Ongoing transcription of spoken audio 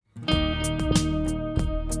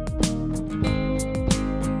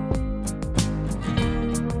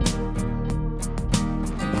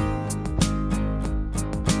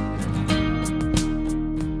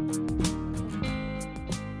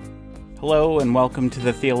Hello and welcome to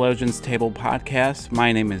the Theologians Table podcast.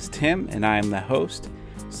 My name is Tim and I am the host.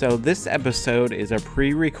 So this episode is a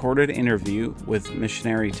pre-recorded interview with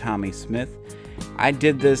missionary Tommy Smith. I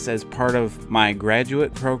did this as part of my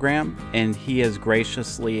graduate program, and he has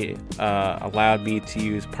graciously allowed me to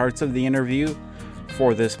use parts of the interview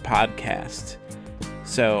for this podcast.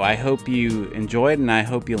 So I hope you enjoyed and I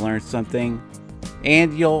hope you learned something.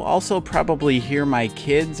 And you'll also probably hear my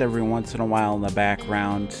kids every once in a while in the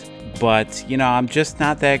background. But, I'm just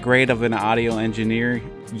not that great of an audio engineer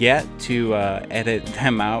yet to edit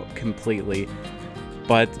them out completely.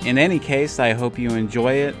 But in any case, I hope you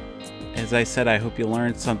enjoy it. As I said, I hope you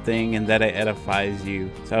learned something and that it edifies you.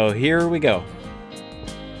 So here we go.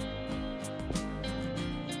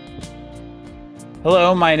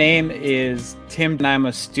 Hello, my name is Tim, and I'm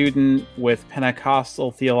a student with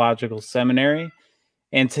Pentecostal Theological Seminary.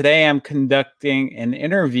 And today I'm conducting an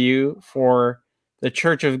interview for the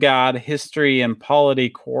Church of God History and Polity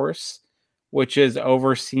course, which is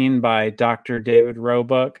overseen by Dr. David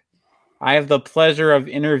Roebuck. I have the pleasure of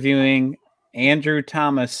interviewing Andrew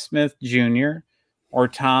Thomas Smith Jr., or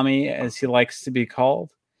Tommy as he likes to be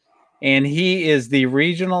called. And he is the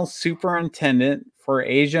Regional Superintendent for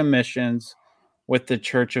Asia Missions with the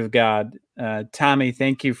Church of God. Tommy,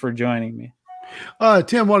 thank you for joining me.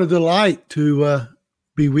 Tim, what a delight to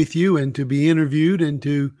be with you and to be interviewed and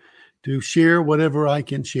to share whatever I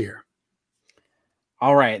can share.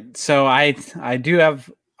 All right. So I do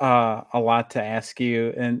have a lot to ask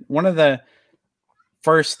you. And one of the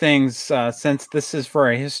first things, since this is for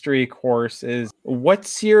a history course, is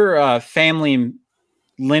what's your family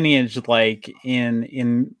lineage like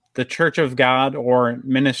in the Church of God or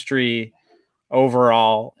ministry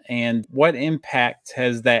overall? And what impact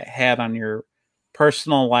has that had on your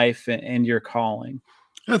personal life and your calling?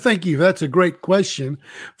 Thank you. That's a great question.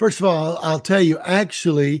 First of all, I'll tell you,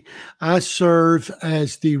 actually, I serve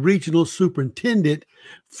as the regional superintendent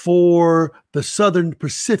for the Southern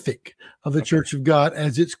Pacific of the Church of God,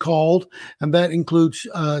 as it's called. And that includes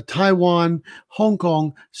Taiwan, Hong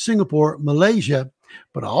Kong, Singapore, Malaysia.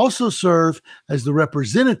 But I also serve as the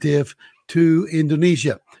representative to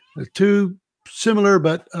Indonesia. Two similar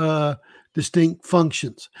but distinct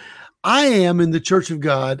functions. I am in the Church of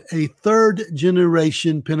God a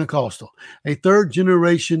third-generation Pentecostal, a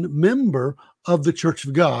third-generation member of the Church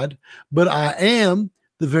of God, but I am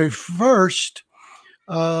the very first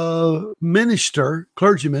minister,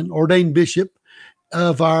 clergyman, ordained bishop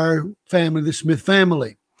of our family, the Smith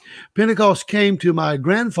family. Pentecost came to my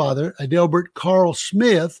grandfather, Adelbert Carl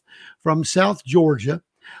Smith, from South Georgia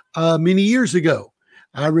many years ago.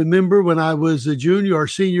 I remember when I was a junior or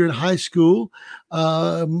senior in high school,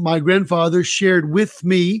 my grandfather shared with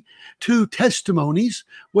me two testimonies,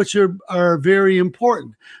 which are very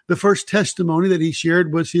important. The first testimony that he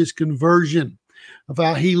shared was his conversion, of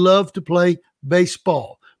how he loved to play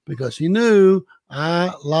baseball because he knew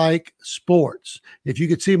I like sports. If you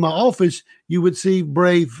could see my office, you would see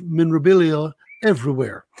Brave memorabilia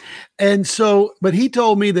everywhere. And so, but he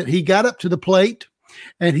told me that he got up to the plate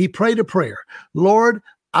and he prayed a prayer. Lord,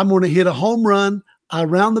 I'm going to hit a home run. I'll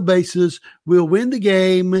round the bases. We'll win the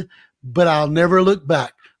game, but I'll never look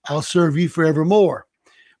back. I'll serve you forevermore.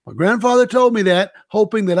 My grandfather told me that,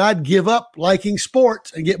 hoping that I'd give up liking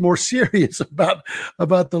sports and get more serious about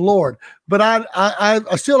the Lord. But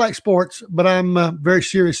I still like sports, but I'm very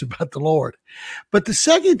serious about the Lord. But the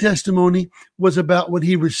second testimony was about when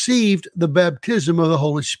he received the baptism of the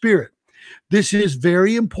Holy Spirit. This is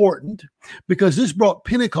very important because this brought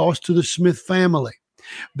Pentecost to the Smith family.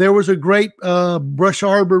 There was a great Brush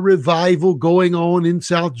Arbor revival going on in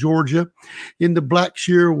South Georgia, in the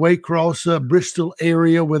Blackshear, Waycross, Bristol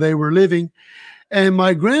area where they were living. And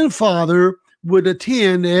my grandfather would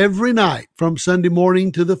attend every night from Sunday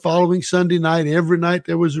morning to the following Sunday night. Every night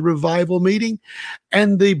there was a revival meeting.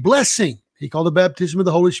 And the blessing, he called the baptism of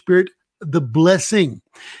the Holy Spirit, the blessing.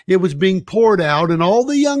 It was being poured out, and all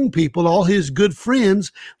the young people, all his good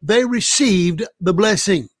friends, they received the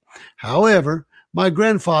blessing. However, my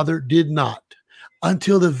grandfather did not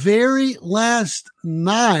until the very last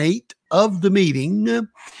night of the meeting,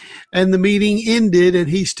 and the meeting ended, and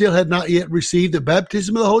he still had not yet received the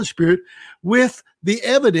baptism of the Holy Spirit with the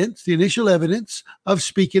evidence, the initial evidence of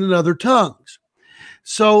speaking in other tongues.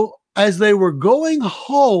 So as they were going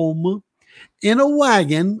home, in a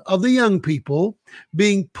wagon of the young people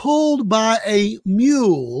being pulled by a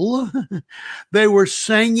mule, they were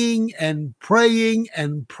singing and praying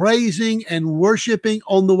and praising and worshiping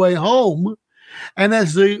on the way home. And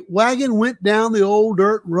as the wagon went down the old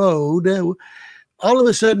dirt road, all of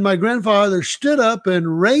a sudden my grandfather stood up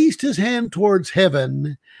and raised his hand towards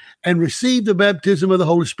heaven and received the baptism of the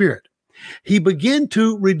Holy Spirit. he began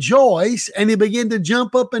to rejoice and he began to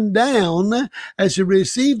jump up and down as he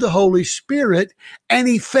received the Holy Spirit, and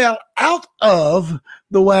he fell out of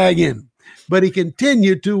the wagon, but he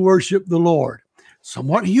continued to worship the Lord.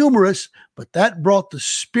 Somewhat humorous, but that brought the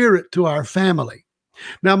Spirit to our family.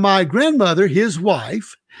 Now, my grandmother, his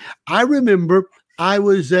wife, I remember I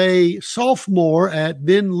was a sophomore at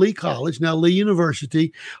then Lee College, now Lee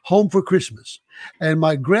University, home for Christmas. And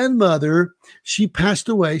my grandmother, she passed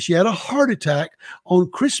away. She had a heart attack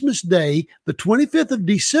on Christmas Day, the 25th of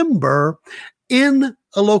December, in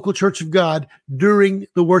a local Church of God during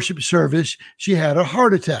the worship service. She had a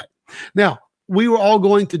heart attack. Now, we were all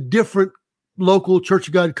going to different local Church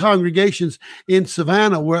of God congregations in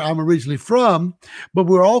Savannah, where I'm originally from, but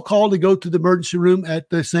we were all called to go to the emergency room at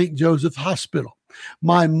the St. Joseph Hospital.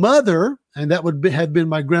 My mother, and that would have been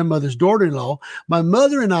my grandmother's daughter-in-law, my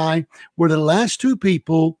mother and I were the last two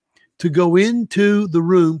people to go into the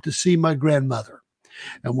room to see my grandmother.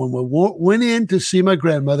 And when we went in to see my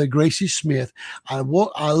grandmother, Gracie Smith, I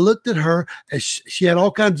looked at her as she had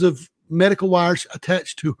all kinds of medical wires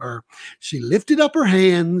attached to her. She lifted up her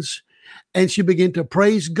hands and she began to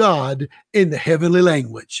praise God in the heavenly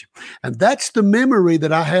language. And that's the memory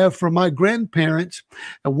that I have from my grandparents.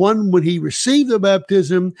 And one when he received the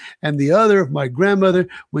baptism, and the other of my grandmother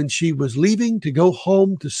when she was leaving to go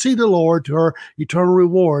home to see the Lord to her eternal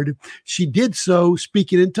reward. She did so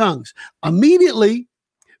speaking in tongues. Immediately,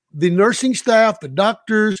 the nursing staff, the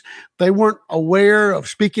doctors, they weren't aware of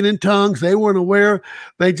speaking in tongues. They weren't aware.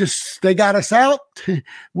 They got us out,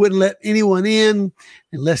 wouldn't let anyone in.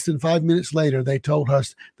 And less than 5 minutes later, they told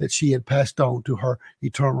us that she had passed on to her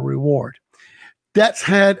eternal reward. That's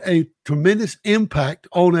had a tremendous impact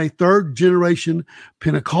on a third generation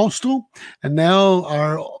Pentecostal. And now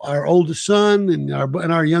our oldest son and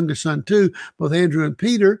our youngest son too, both Andrew and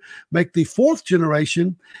Peter, make the fourth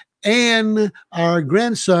generation. And our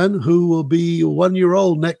grandson, who will be 1 year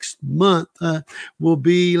old next month, will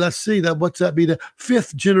be, the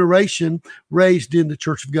fifth generation raised in the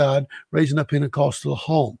Church of God, raising a Pentecostal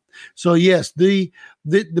home. So yes, the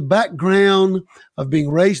background of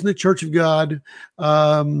being raised in the Church of God,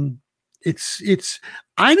 I knew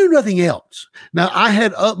nothing else. Now I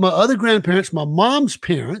had my other grandparents, my mom's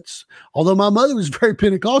parents, although my mother was very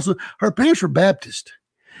Pentecostal, her parents were Baptist.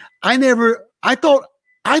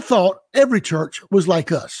 I thought every church was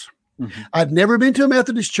like us. Mm-hmm. I'd never been to a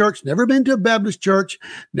Methodist church, never been to a Baptist church,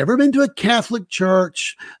 never been to a Catholic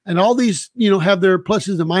church, and all these, have their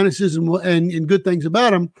pluses and minuses and good things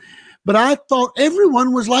about them. But I thought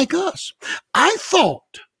everyone was like us. I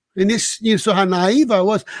thought, and this, so how naive I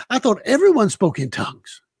was, I thought everyone spoke in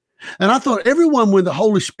tongues. And I thought everyone, when the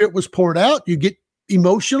Holy Spirit was poured out, you get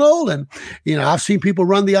emotional. And, I've seen people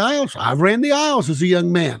run the aisles. I've ran the aisles as a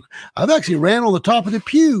young man. I've actually ran on the top of the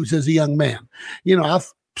pews as a young man. I've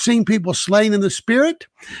seen people slain in the Spirit,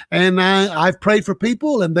 and I've prayed for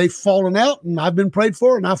people and they've fallen out, and I've been prayed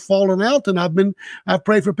for and I've fallen out, and I've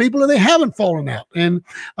prayed for people and they haven't fallen out, and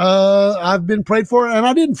I've been prayed for and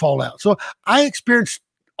I didn't fall out. So I experienced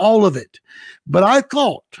all of it. But I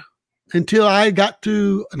thought, until I got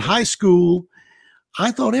to high school,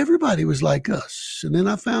 I thought everybody was like us. And then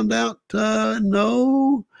I found out,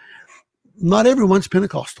 no, not everyone's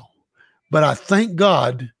Pentecostal. But I thank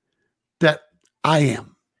God that I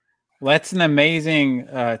am. Well, that's an amazing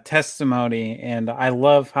testimony. And I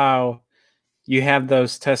love how you have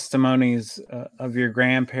those testimonies of your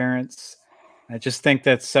grandparents. I just think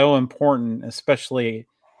that's so important, especially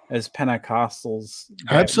as Pentecostals.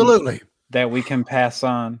 Absolutely. That we can pass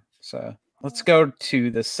on. So let's go to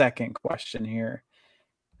the second question here.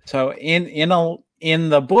 So in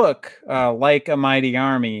the book, Like a Mighty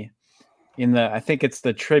Army, I think it's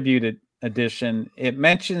the tribute edition, it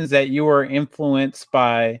mentions that you were influenced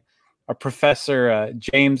by a professor,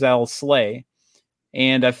 James L. Slay,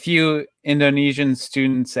 and a few Indonesian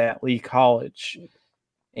students at Lee College.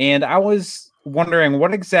 And I was wondering,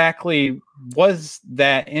 what exactly was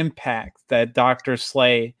that impact that Dr.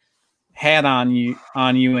 Slay had on you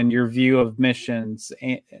and your view of missions,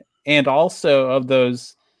 and also of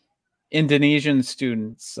those Indonesian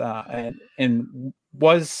students, and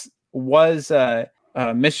was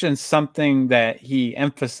mission something that he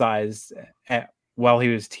emphasized while he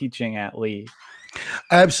was teaching at Lee?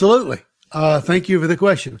 Absolutely. Thank you for the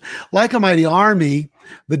question. Like a Mighty Army,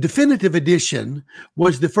 the definitive edition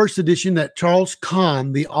was the first edition that Charles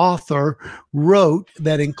Kahn, the author, wrote,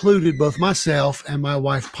 that included both myself and my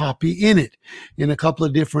wife Poppy in it, in a couple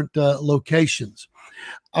of different locations.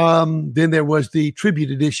 Then there was the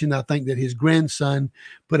tribute edition, I think, that his grandson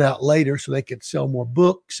put out later so they could sell more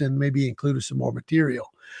books and maybe included some more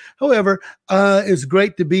material. However, it's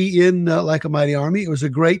great to be in Like a Mighty Army. It was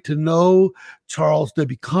great to know Charles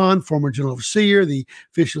W. Kahn, former general overseer, the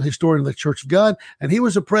official historian of the Church of God, and he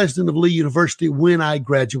was the president of Lee University when I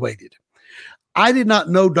graduated. I did not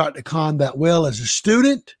know Dr. Kahn that well as a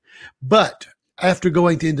student, but after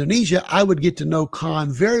going to Indonesia, I would get to know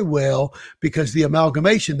Kahn very well because the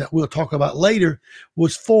amalgamation that we'll talk about later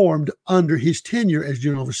was formed under his tenure as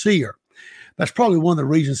general overseer. That's probably one of the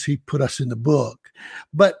reasons he put us in the book.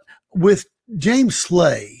 But with James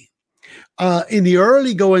Slay, in the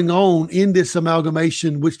early going on in this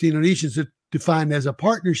amalgamation, which the Indonesians had defined as a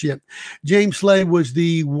partnership, James Slay was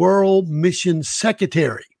the World Mission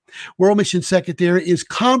Secretary. World Mission Secretary is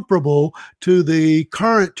comparable to the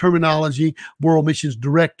current terminology, World Missions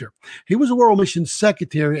Director. He was a World Missions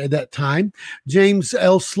Secretary at that time. James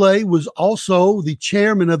L. Slay was also the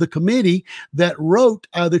chairman of the committee that wrote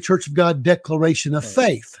the Church of God Declaration of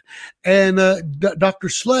Faith. And Dr.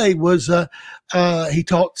 Slay was, he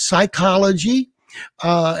taught psychology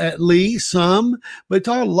at Lee, some, but he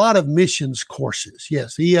taught a lot of missions courses.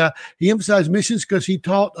 Yes, he emphasized missions because he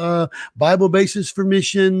taught Bible basis for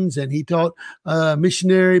missions, and he taught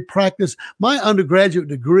missionary practice. My undergraduate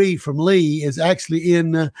degree from Lee is actually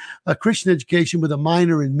in Christian education with a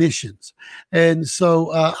minor in missions, and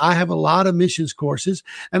so I have a lot of missions courses.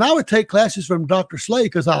 And I would take classes from Dr. Slay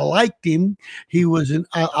because I liked him. He was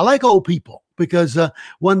I like old people, because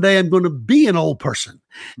one day I'm going to be an old person.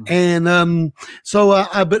 And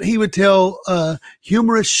but he would tell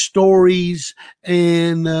humorous stories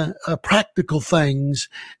and practical things.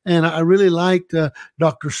 And I really liked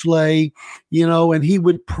Dr. Slay, and he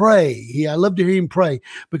would pray. I loved to hear him pray,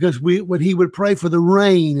 because when he would pray for the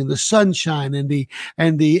rain and the sunshine and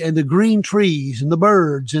the green trees and the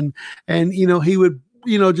birds, and he would,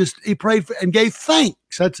 he prayed for and gave thanks.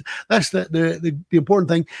 That's the important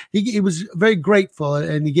thing. He was very grateful,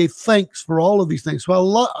 and he gave thanks for all of these things. So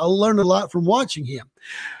I learned a lot from watching him.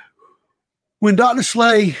 When Dr.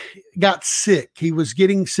 Slay got sick, he was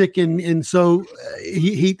getting sick, and so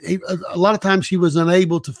he a lot of times he was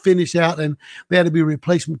unable to finish out, and they had to be a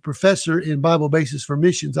replacement professor in Bible Basis for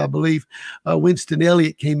Missions. I believe Winston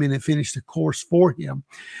Elliott came in and finished the course for him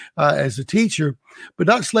as a teacher. But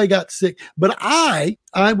Dr. Slay got sick. But I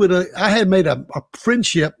had made a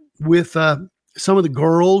friendship with some of the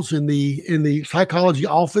girls in the psychology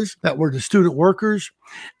office that were the student workers,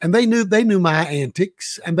 and they knew my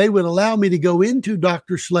antics, and they would allow me to go into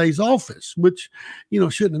Dr. Slay's office, which,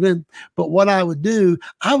 shouldn't have been. But what I would do,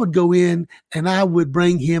 I would go in and I would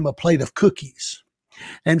bring him a plate of cookies.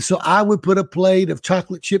 And so I would put a plate of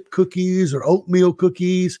chocolate chip cookies or oatmeal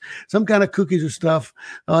cookies, some kind of cookies or stuff,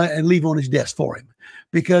 and leave on his desk for him,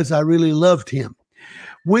 because I really loved him.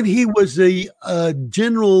 When he was the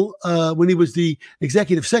when he was the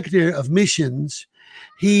executive secretary of missions,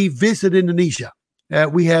 he visited Indonesia.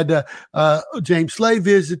 We had James Slay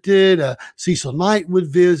visited, Cecil Knight would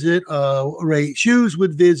visit, Ray Shoes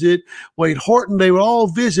would visit, Wade Horton. They would all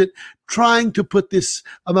visit, trying to put this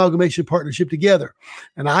amalgamation partnership together.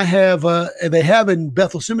 And they have in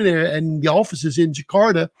Bethel Seminary and the offices in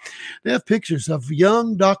Jakarta, they have pictures of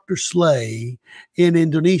young Dr. Slay in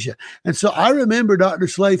Indonesia. And so I remember Dr.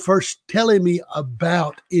 Slay first telling me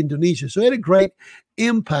about Indonesia. So it had a great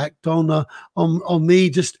impact on me,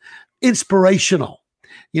 just inspirational.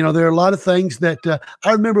 There are a lot of things that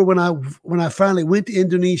I remember when I finally went to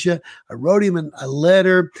Indonesia. I wrote him a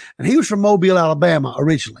letter, and he was from Mobile, Alabama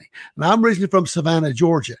originally, and I'm originally from Savannah,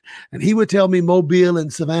 Georgia. And he would tell me Mobile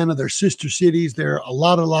and Savannah, they're sister cities, they're a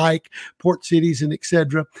lot alike, port cities, and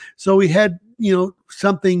etc. So we had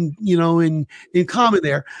something in common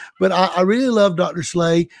there. But I really loved Dr.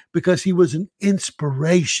 Slay because he was an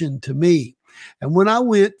inspiration to me. And when I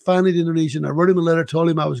went finally to Indonesia, and I wrote him a letter, told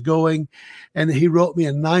him I was going, and he wrote me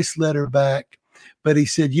a nice letter back. But he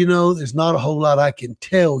said, there's not a whole lot I can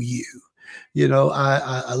tell you.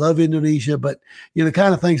 I love Indonesia, but the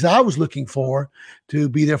kind of things I was looking for to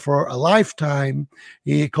be there for a lifetime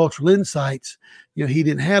in cultural insights, he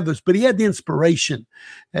didn't have those, but he had the inspiration,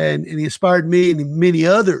 and he inspired me and many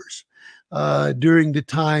others during the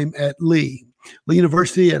time at Lee. Lee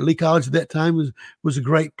University at Lee College at that time was a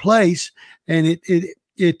great place, and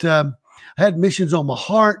it had missions on my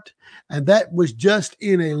heart, and that was just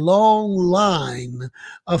in a long line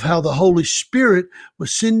of how the Holy Spirit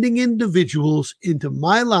was sending individuals into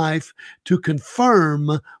my life to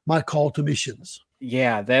confirm my call to missions.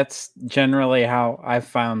 Yeah, that's generally how I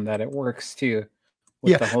found that it works too,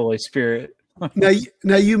 with the Holy Spirit.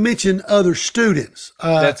 Now you mentioned other students.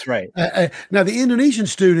 That's right. Now the Indonesian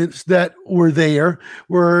students that were there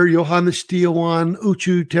were Johannes Setiawan,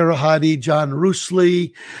 Ucu Terahadi, John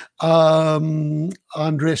Rusli,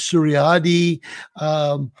 Andres Suryadi.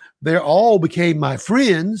 They all became my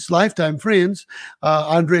friends, lifetime friends.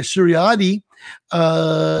 Andres Suryadi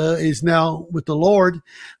is now with the Lord.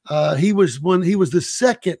 He was the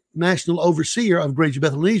second national overseer of Granger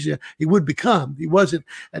Bethel Indonesia. He would become. He wasn't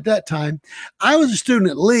at that time. I was a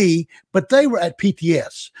student at Lee, but they were at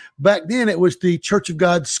PTS. Back then, it was the Church of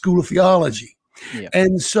God School of Theology. Yeah.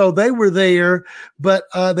 And so they were there, but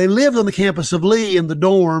they lived on the campus of Lee in the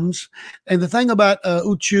dorms. And the thing about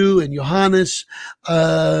Ucu and Johannes,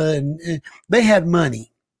 and they had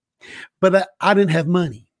money, but I didn't have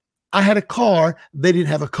money. I had a car. They didn't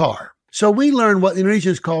have a car. So we learned what the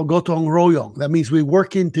Indonesians call gotong royong. That means we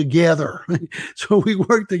working together. So we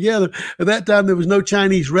worked together. At that time, there was no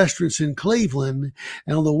Chinese restaurants in Cleveland.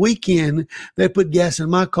 And on the weekend, they put gas in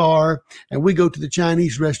my car and we go to the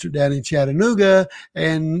Chinese restaurant down in Chattanooga.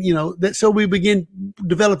 And, so we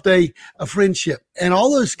developed a friendship. And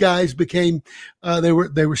all those guys became, they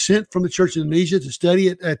were sent from the Church of Indonesia to study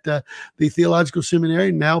at the Theological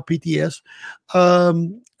Seminary, now PTS.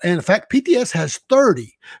 And in fact, PTS has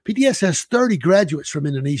 30 graduates from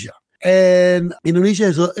Indonesia, and Indonesia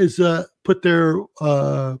has put their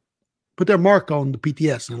mark on the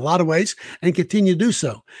PTS in a lot of ways and continue to do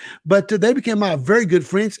so. But they became my very good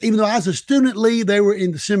friends. Even though I was a student at Lee, they were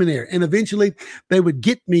in the seminary, and eventually they would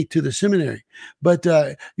get me to the seminary. But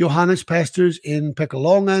Johannes pastors in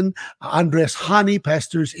Pekalongan, Andres Hani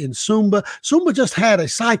pastors in Sumba. Sumba just had a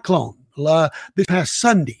cyclone this past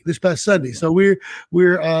Sunday. So we're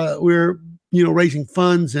raising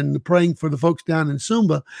funds and praying for the folks down in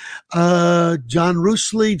Sumba. John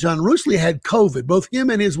Rusli had COVID. Both him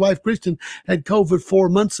and his wife Kristen had COVID 4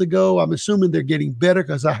 months ago. I'm assuming they're getting better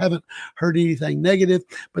because I haven't heard anything negative.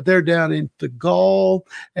 But they're down in Tegal,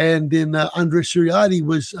 and then Andres Suryadi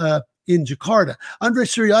was in Jakarta.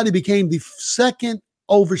 Andres Suryadi became the second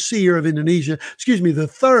overseer of Indonesia, the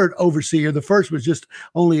third overseer. The first was just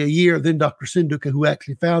only a year, then Dr. Sinduka, who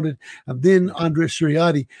actually founded, and then Andres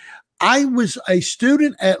Suryadi. I was a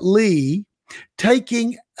student at Lee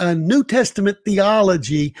taking a New Testament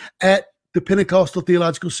theology at the Pentecostal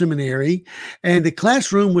Theological Seminary, and the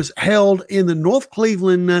classroom was held in the North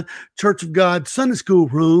Cleveland Church of God Sunday School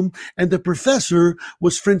room, and the professor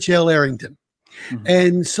was Frenchell Arrington. Mm-hmm.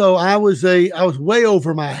 And so I was way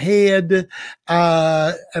over my head,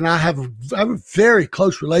 and I have a very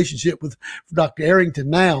close relationship with Dr. Arrington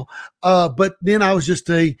now. But then I was just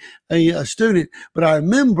a student. But I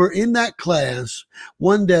remember in that class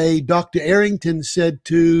one day, Dr. Arrington said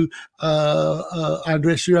to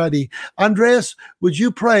Andres Suryadi, "Andres, would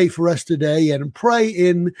you pray for us today and pray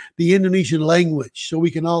in the Indonesian language so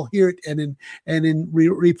we can all hear it and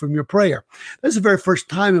read from your prayer?" That's the very first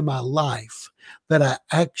time in my life that I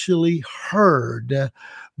actually heard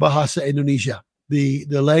Bahasa Indonesia, the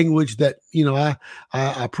language that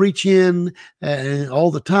I preach in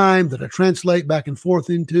all the time, that I translate back and forth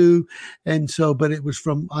into, and so. But it was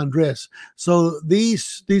from Andres. So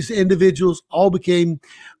these individuals all became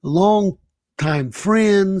long-time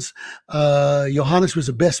friends. Johannes was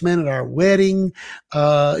the best man at our wedding.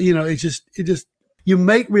 It just you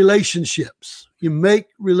make relationships. You make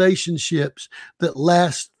relationships that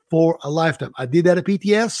last for a lifetime. I did that at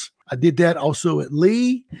PTS. I did that also at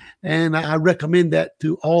Lee, and I recommend that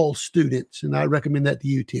to all students, and I recommend that to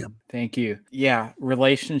you, Tim. Thank you. Yeah,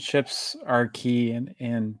 relationships are key,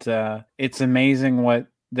 and it's amazing what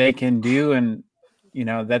they can do, and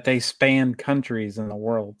that they span countries in the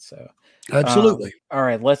world. So absolutely. All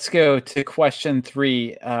right, let's go to question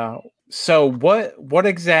 3. So what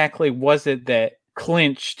exactly was it that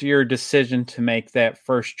clinched your decision to make that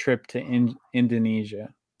first trip to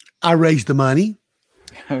Indonesia? I raised the money.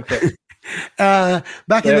 Okay.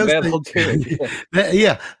 Back in those days,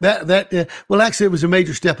 well, actually, it was a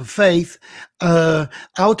major step of faith. I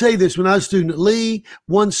will tell you this: when I was a student at Lee,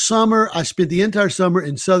 one summer I spent the entire summer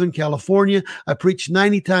in Southern California. I preached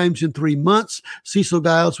 90 times in 3 months. Cecil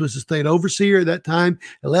Giles was the state overseer at that time.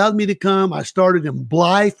 Allowed me to come. I started in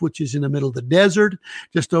Blythe, which is in the middle of the desert,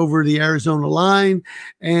 just over the Arizona line,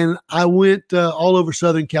 and I went all over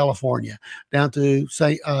Southern California, down to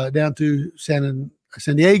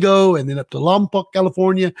San Diego, and then up to Lompoc,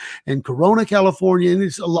 California, and Corona, California, and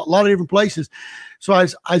it's a lot of different places. So I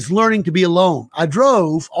was learning to be alone. I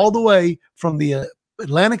drove all the way from the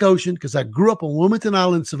Atlantic Ocean, because I grew up on Wilmington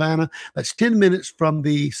Island, Savannah. That's 10 minutes from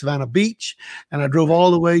the Savannah Beach. And I drove all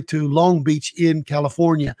the way to Long Beach in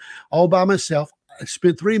California, all by myself. I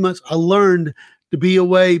spent 3 months. I learned to be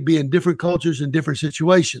away, be in different cultures and different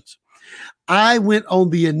situations. I went on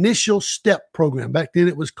the initial STEP program. Back then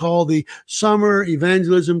it was called the Summer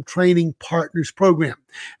Evangelism Training Partners Program.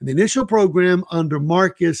 And the initial program under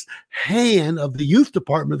Marcus Hand of the youth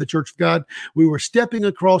department of the Church of God, we were stepping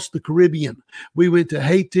across the Caribbean. We went to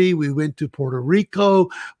Haiti, we went to Puerto Rico,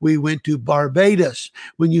 we went to Barbados.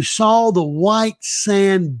 When you saw the white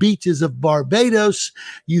sand beaches of Barbados,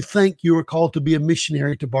 you think you were called to be a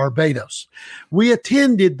missionary to Barbados. We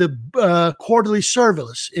attended the quarterly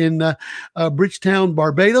service in Bridgetown,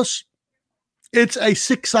 Barbados. It's a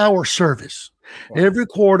 6-hour service. Wow. Every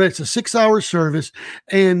quarter, it's a 6-hour service.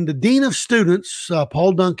 And the dean of students,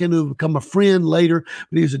 Paul Duncan, who became a friend later,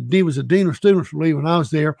 but he was a dean of students for me when I was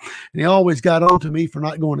there. And he always got on to me for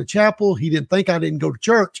not going to chapel. He didn't think I didn't go to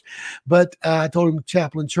church, but I told him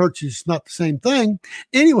chapel and church is not the same thing.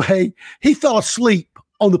 Anyway, he fell asleep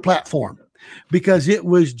on the platform because it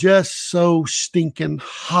was just so stinking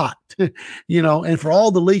hot, and for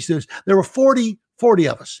all the least, there were 40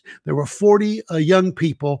 of us. There were 40 young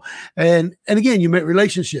people. And again, you make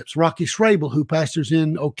relationships. Rocky Schrabel, who pastors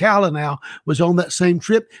in Ocala now, was on that same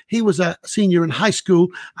trip. He was a senior in high school.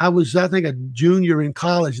 I was, I think, a junior in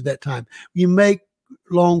college at that time. You make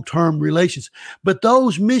long-term relations, but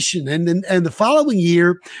those mission and the following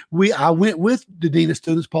year, I went with the dean of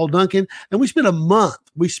students, Paul Duncan, and we spent a month.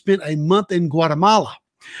 We spent a month in Guatemala.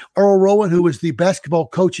 Earl Rowan, who was the basketball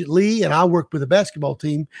coach at Lee, and I worked with the basketball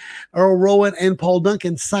team. Earl Rowan and Paul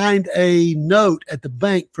Duncan signed a note at the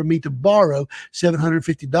bank for me to borrow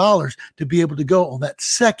 $750 to be able to go on that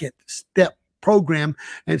second STEP program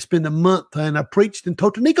and spend a month. And I preached in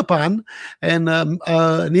Totonicapan, and an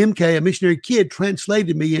MK, a missionary kid,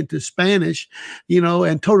 translated me into Spanish,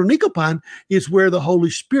 and Totonicapan is where the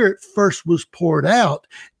Holy Spirit first was poured out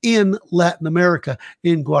in Latin America,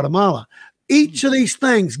 in Guatemala. Each of these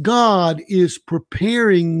things, God is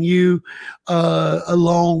preparing you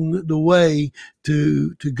along the way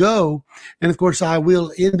to go. And of course, I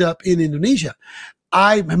will end up in Indonesia.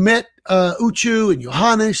 I met Uchu and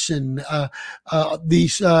Johannes and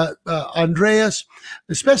these Andreas,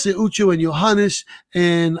 especially Uchu and Johannes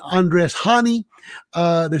and Andres Hani.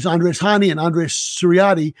 There's Andres Hani and Andres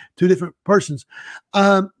Suryadi, two different persons.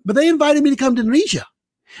 But they invited me to come to Indonesia.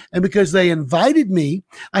 And because they invited me,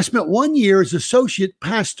 I spent 1 year as associate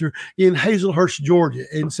pastor in Hazelhurst, Georgia,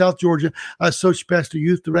 in South Georgia, associate pastor,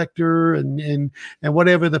 youth director, and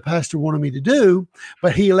whatever the pastor wanted me to do.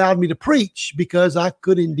 But he allowed me to preach because I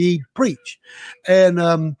could indeed preach,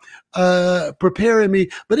 and preparing me.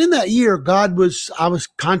 But in that year, I was in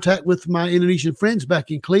contact with my Indonesian friends back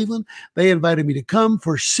in Cleveland. They invited me to come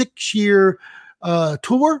for a 6-year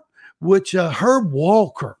tour, which Herb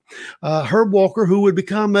Walker, who would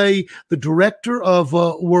become the director of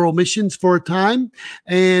World Missions for a time,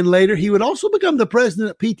 and later he would also become the president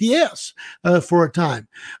of PTS for a time.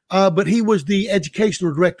 But he was the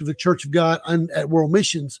educational director of the Church of God at World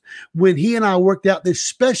Missions when he and I worked out this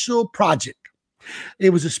special project. It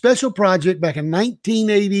was a special project back in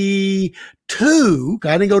 1982.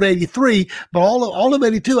 I didn't go to 83, but all of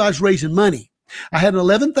 82, I was raising money. I had an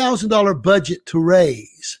 $11,000 budget to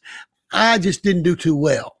raise. I just didn't do too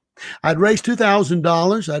well. I'd raised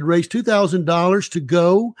 $2,000. I'd raised $2,000 to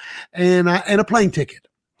go and a plane ticket.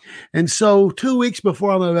 And so 2 weeks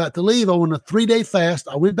before I'm about to leave, I went a 3-day fast.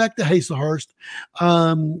 I went back to Hazelhurst.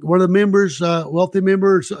 One of the members, wealthy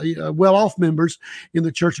members, well-off members in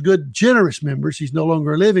the church, good, generous members. He's no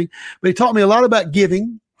longer living, but he taught me a lot about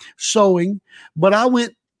giving, sowing. But I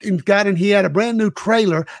went and he had a brand new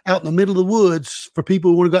trailer out in the middle of the woods for people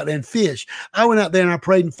who want to go out there and fish. I went out there and I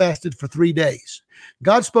prayed and fasted for 3 days.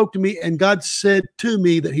 God spoke to me, and God said to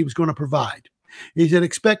me that he was going to provide. He said,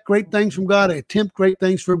 expect great things from God. Attempt great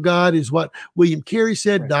things from God is what William Carey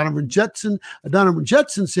said. Right. Donovan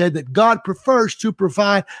Judson said that God prefers to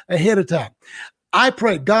provide ahead of time. I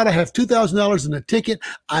prayed, God, I have $2,000 in a ticket.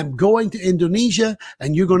 I'm going to Indonesia,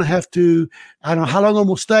 and you're going to have to, I don't know how long I'm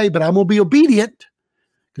going to stay, but I'm going to be obedient.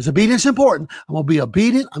 Because obedience is important. I'm going to be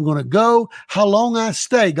obedient. I'm going to go. How long I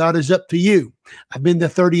stay, God, is up to you. I've been there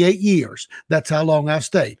 38 years. That's how long I've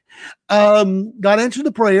stayed. God answered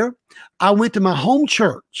the prayer. I went to my home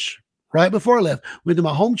church right before I left. Went to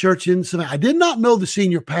my home church in Savannah. I did not know the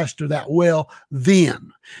senior pastor that well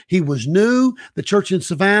then. He was new. The church in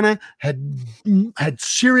Savannah had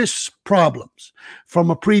serious problems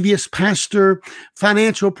from a previous pastor,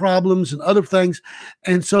 financial problems and other things.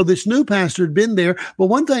 And so this new pastor had been there. But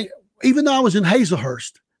one thing, even though I was in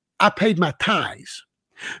Hazelhurst, I paid my tithes.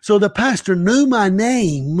 So the pastor knew my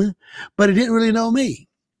name, but he didn't really know me.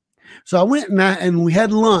 So I went and we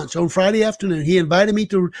had lunch on Friday afternoon. He invited me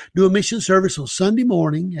to do a mission service on Sunday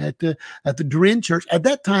morning at the Durin Church. At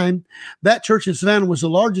that time, that church in Savannah was the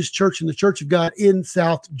largest church in the Church of God in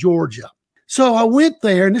South Georgia. So I went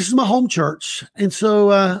there, and this is my home church. And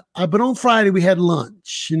so, but on Friday we had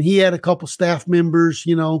lunch, and he had a couple staff members,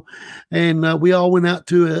 and we all went out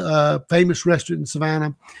to a famous restaurant in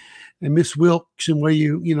Savannah, and Miss Wilkes, and where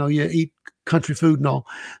you eat country food and all.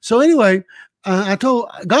 So anyway, I told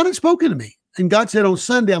God had spoken to me, and God said on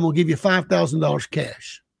Sunday I'm going to give you $5,000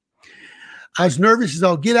 cash. I was nervous as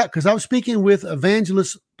I'll get out because I was speaking with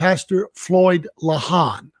evangelist Pastor Floyd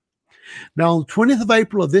LaHan. Now on the 20th of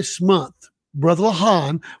April of this month, Brother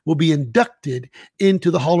LaHan will be inducted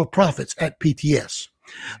into the Hall of Prophets at PTS.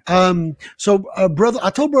 I told Brother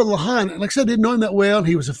LaHan, like I said, I didn't know him that well.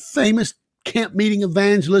 He was a famous camp meeting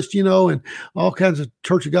evangelist, and all kinds of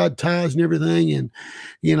Church of God ties and everything. And,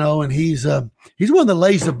 and he's one that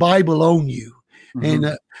lays the Bible on you. Mm-hmm.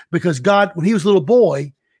 And because God, when he was a little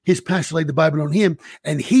boy, his pastor laid the Bible on him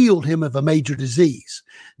and healed him of a major disease.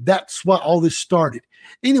 That's why all this started.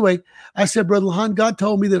 Anyway, I said, Brother LaHan, God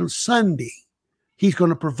told me that on Sunday, he's going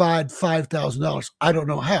to provide $5,000. I don't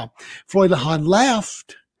know how. Floyd LaHan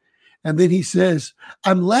laughed. And then he says,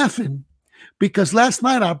 I'm laughing because last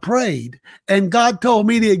night I prayed and God told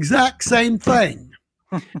me the exact same thing.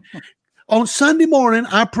 On Sunday morning,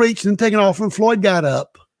 I preached and taken off, and Floyd got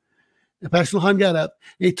up. Pastor LaHan got up.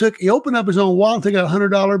 He opened up his own wallet and took out a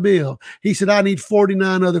 $100 bill. He said, I need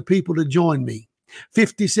 49 other people to join me.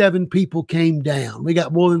 57 people came down. We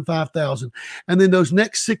got more than 5,000. And then those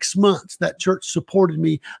next 6 months, that church supported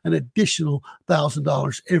me an additional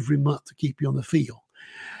 $1,000 every month to keep you on the field.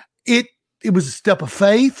 It was a step of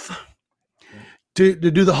faith to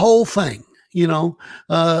do the whole thing.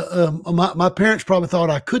 My parents probably thought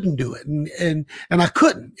I couldn't do it, and I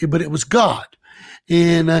couldn't, but it was God.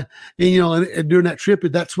 And during that trip,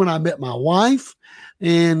 that's when I met my wife,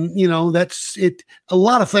 and that's it. A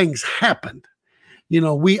lot of things happened.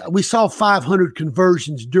 We saw 500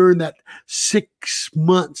 conversions during that 6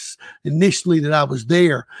 months initially that I was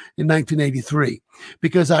there in 1983,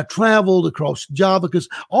 because I traveled across Java, because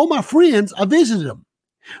all my friends, I visited them.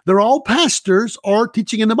 They're all pastors or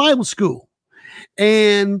teaching in the Bible school.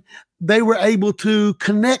 And they were able to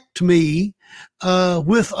connect me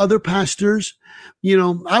with other pastors.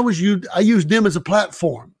 I used them as a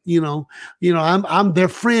platform. I'm their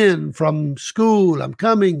friend from school. I'm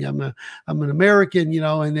coming. I'm an American.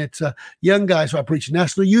 And it's a young guy. So I preach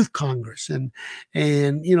National Youth Congress and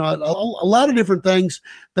a lot of different things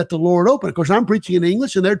that the Lord opened. Of course, I'm preaching in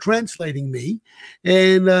English and they're translating me,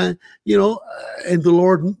 and and the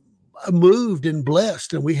Lord moved and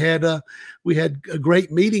blessed, and we had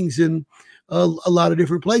great meetings in a lot of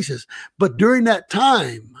different places. But during that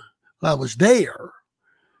time I was there,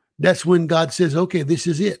 that's when God says, okay, this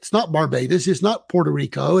is it. It's not Barbados. It's not Puerto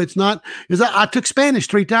Rico. I took Spanish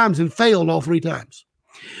 3 times and failed all 3 times.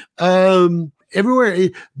 Everywhere,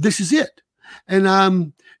 this is it. And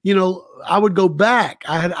I would go back.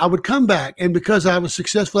 I would come back, and because I was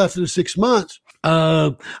successful after the 6 months,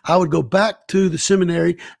 I would go back to the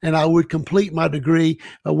seminary and I would complete my degree,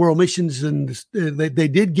 world missions, and they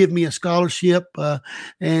did give me a scholarship.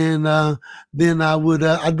 And then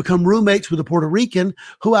I'd become roommates with a Puerto Rican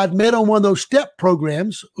who I'd met on one of those STEP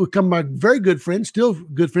programs, who become my very good friend, still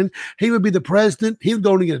good friend. He would be the president. He would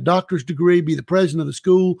go to get a doctor's degree, be the president of the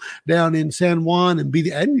school down in San Juan, and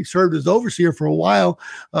he served as overseer for a while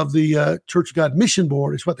of the Church of God Mission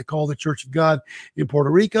Board. It's what they call the Church of God in Puerto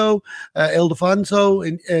Rico. El Defonso,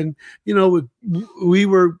 and we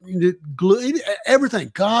were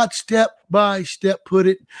everything. God step by step put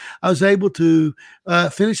it. I was able to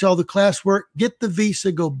finish all the classwork, get the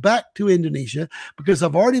visa, go back to Indonesia, because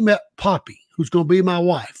I've already met Poppy, who's going to be my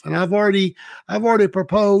wife, and I've already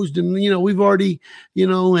proposed, and we've already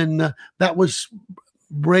and that was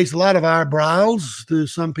raised a lot of eyebrows to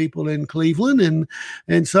some people in Cleveland,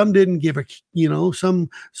 and some didn't give a,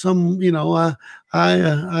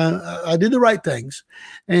 I did the right things,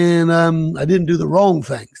 and I didn't do the wrong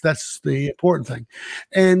things. That's the important thing.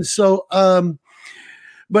 And so, I'd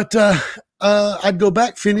go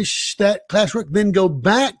back, finish that classwork, then go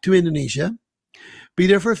back to Indonesia, be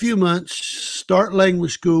there for a few months, start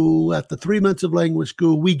language school. After 3 months of language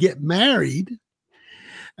school, we get married.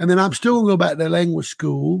 And then I'm still going to go back to language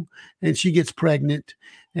school, and she gets pregnant,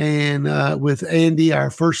 and with Andy, our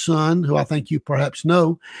first son, who I think you perhaps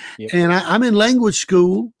know. Yep. And I'm in language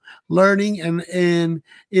school learning, and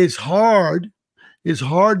it's hard. It's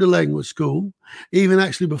hard to language school. Even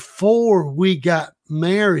actually before we got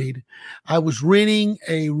married, I was renting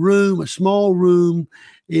a small room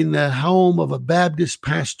in the home of a Baptist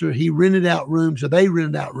pastor. He rented out rooms, or they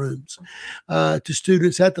rented out rooms to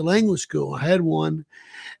students at the language school. I had one,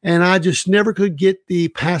 and I just never could get the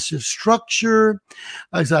passive structure.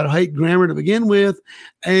 I hate grammar to begin with,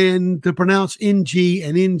 and to pronounce ng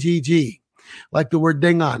and ngg, like the word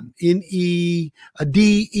dengan,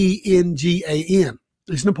 dengan.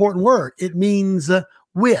 It's an important word. It means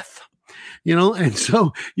with. And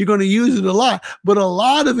so you're going to use it a lot, but a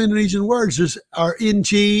lot of Indonesian words are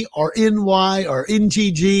ng or ny or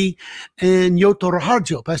ngg, and Nyoto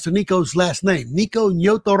Raharjo, Pastor Nico's last name, Nico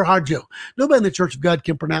Nyoto Raharjo. Nobody in the Church of God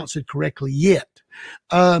can pronounce it correctly yet.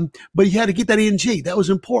 But you had to get that ng. That was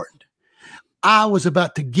important. I was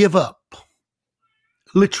about to give up,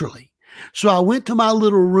 literally. So I went to my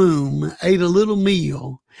little room, ate a little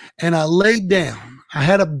meal, and I laid down. I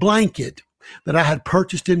had a blanket that I had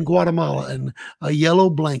purchased in Guatemala, and a yellow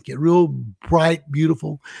blanket, real bright,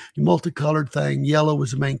 beautiful, multicolored thing. Yellow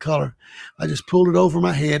was the main color. I just pulled it over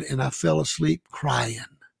my head, and I fell asleep crying,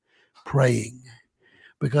 praying,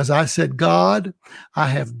 because I said, God, I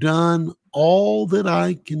have done all that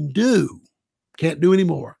I can do. Can't do any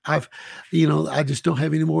more. I just don't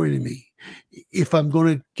have any more in me. If I'm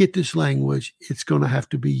going to get this language, it's going to have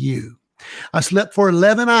to be you. I slept for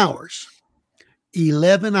 11 hours.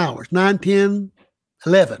 11 hours, 9, 10,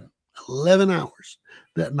 11 hours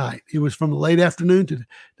that night. It was from the late afternoon to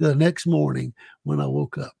the next morning when I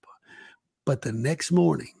woke up. But the next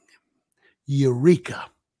morning, eureka,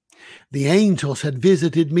 the angels had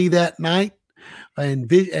visited me that night,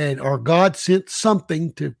 or God sent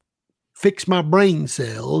something to fix my brain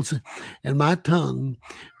cells and my tongue,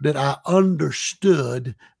 that I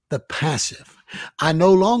understood the passive. I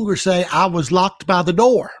no longer say I was locked by the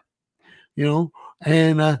door,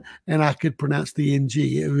 and I could pronounce the ng.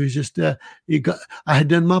 It was just, I had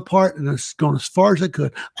done my part, and it's gone as far as I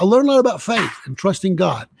could. I learned a lot about faith and trusting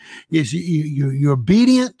God. Is you're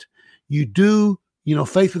obedient, you do,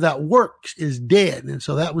 faith without works is dead. And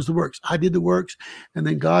so that was the works. I did the works, and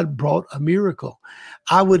then God brought a miracle.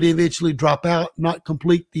 I would eventually drop out, not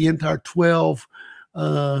complete the entire 12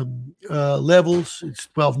 levels. It's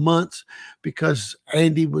 12 months, because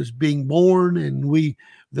Andy was being born, and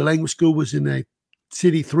the language school was in a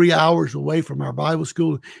city 3 hours away from our Bible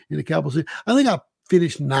school in the capital city. I think I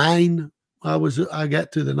finished 9. I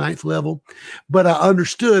got to the 9th level, but I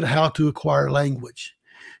understood how to acquire language.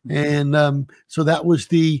 And so that was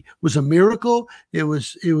a miracle. It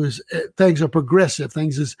was things are progressive.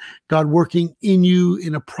 Things is God working in you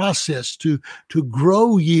in a process to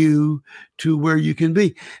grow you to where you can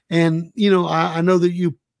be. And I know that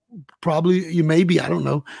you maybe, I don't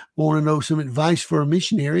know, want to know some advice for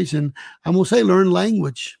missionaries. And I'm going to say, learn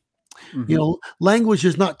language. Mm-hmm. Language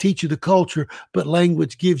does not teach you the culture, but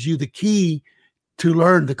language gives you the key to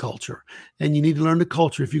learn the culture. And you need to learn the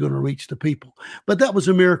culture if you're going to reach the people. But that was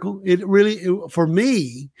a miracle. It for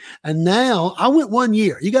me. And now I went 1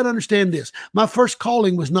 year. You got to understand this. My first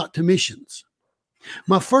calling was not to missions.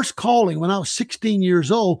 My first calling when I was 16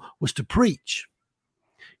 years old was to preach.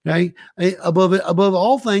 Okay. Above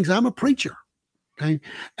all things, I'm a preacher. Okay.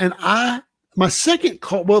 And my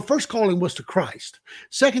first calling was to Christ.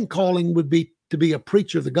 Second calling would be to be a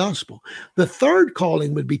preacher of the gospel. The third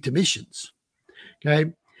calling would be to missions.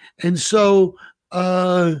 Okay. And so,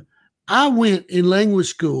 I went in language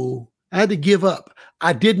school. I had to give up.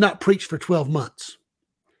 I did not preach for 12 months.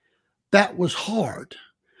 That was hard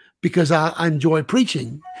because I enjoy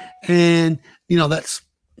preaching, and, that's,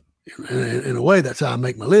 in a way, that's how I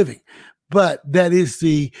make my living. But that is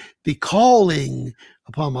the calling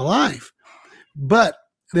upon my life. But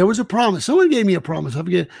there was a promise. Someone gave me a promise. I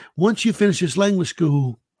forget. Once you finish this language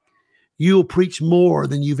school, you'll preach more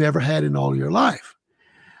than you've ever had in all your life.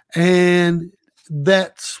 And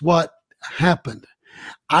that's what happened.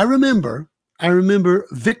 I remember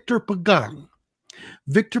Victor Pagang.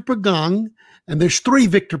 Victor Pagang, and there's 3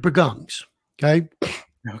 Victor Pagangs. Okay.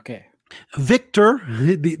 Victor,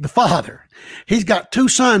 the father, he's got 2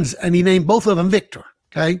 sons, and he named both of them Victor.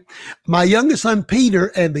 Okay. My youngest son, Peter,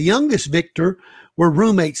 and the youngest Victor were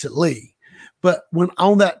roommates at Lee. But when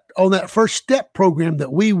on that first step program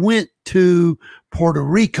that we went to Puerto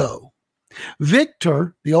Rico,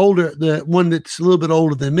 Victor, the one that's a little bit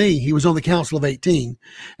older than me, he was on the Council of 18,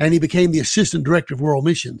 and he became the assistant director of World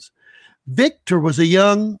Missions. Victor was a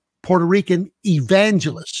young Puerto Rican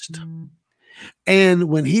evangelist. And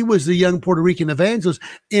when he was the young Puerto Rican evangelist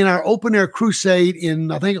in our open air crusade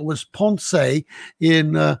in, I think it was Ponce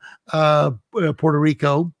in Puerto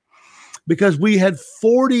Rico, because we had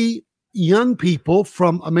 40 young people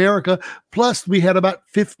from America, plus we had about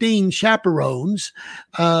 15 chaperones,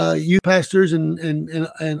 youth pastors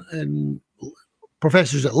and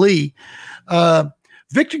professors at Lee,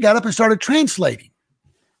 Victor got up and started translating.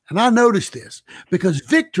 And I noticed this because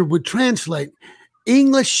Victor would translate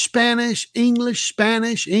English, Spanish, English,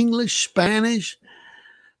 Spanish, English, Spanish.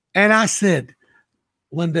 And I said,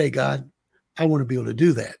 one day, God, I want to be able to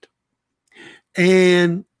do that.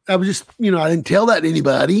 And I was just, I didn't tell that to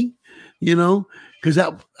anybody, because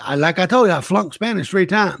like I told you, I flunked Spanish 3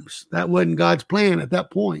 times. That wasn't God's plan at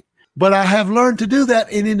that point. But I have learned to do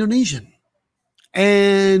that in Indonesian.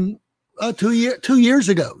 And 2 years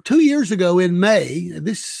ago in May,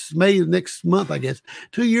 this May next month, I guess,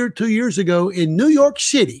 2 years ago in New York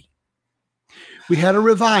City, we had a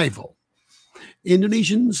revival.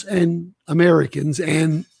 Indonesians and Americans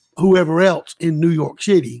and whoever else in New York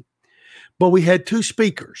City. But we had 2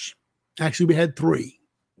 speakers. Actually, we had 3.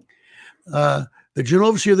 The General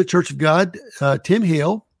Overseer of the Church of God, Tim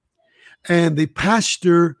Hill, and the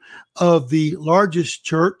pastor of the largest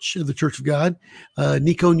church of the Church of God,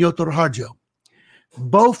 Nico Nyoto Raharjo.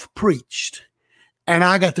 Both preached, and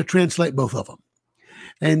I got to translate both of them.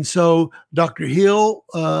 And so Dr. Hill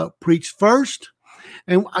preached first,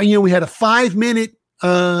 and we had a 5-minute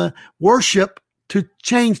worship to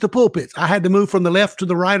change the pulpits. I had to move from the left to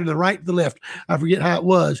the right or the right to the left. I forget how it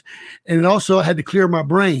was. And it also had to clear my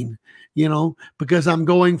brain, because I'm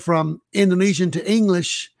going from Indonesian to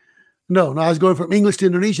English. No, I was going from English to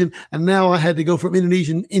Indonesian, and now I had to go from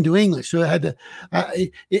Indonesian into English. So I had to,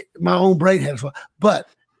 my own brain had to, but,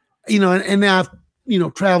 and now I've,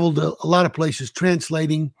 traveled a lot of places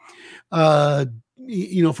translating, for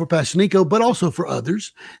Pastor Nico, but also for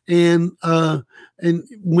others. And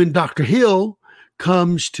when Dr. Hill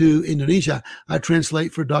comes to Indonesia, I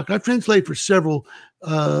translate for several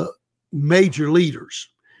major leaders,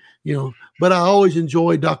 but I always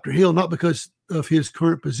enjoy Dr. Hill, not because of his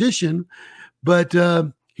current position, but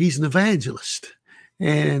he's an evangelist.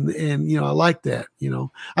 And I like that,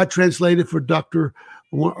 I translated for Dr.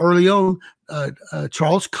 early on,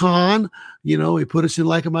 Charles Kahn, he put us in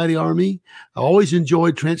Like a Mighty Army. I always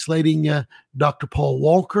enjoyed translating Dr. Paul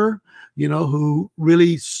Walker, who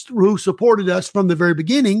supported us from the very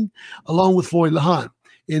beginning, along with Floyd LaHan.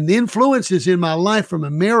 And the influences in my life from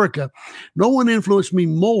America, no one influenced me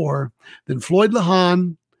more than Floyd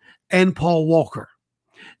LaHan and Paul Walker.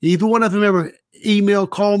 Either one of them ever email,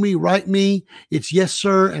 call me, write me. It's yes,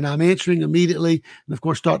 sir. And I'm answering immediately. And of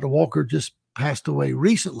course, Dr. Walker just passed away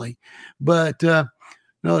recently. But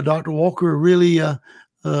no, Dr. Walker really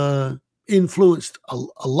influenced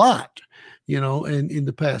a lot, in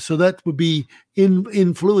the past. So that would be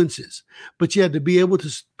influences. But you had to be able to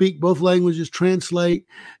speak both languages, translate,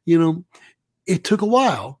 it took a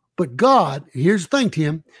while. But God, here's the thing,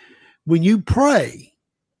 Tim, when you pray,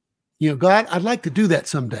 God, I'd like to do that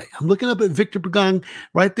someday. I'm looking up at Victor Pagang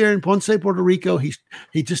right there in Ponce, Puerto Rico. He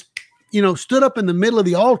just, stood up in the middle of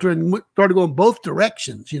the altar and started going both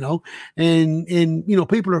directions, and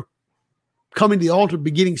people are coming to the altar,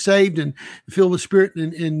 be getting saved and filled with Spirit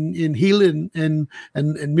and healing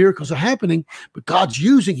and miracles are happening, but God's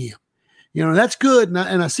using him. That's good.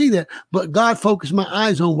 And I see that, but God focused my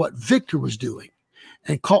eyes on what Victor was doing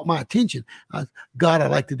and caught my attention. God,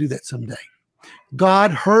 I'd like to do that someday.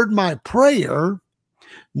 God heard my prayer,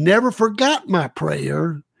 never forgot my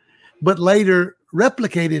prayer, but later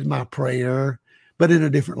replicated my prayer, but in a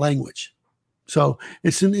different language. So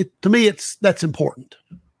to me, that's important.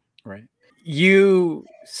 Right. You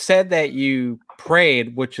said that you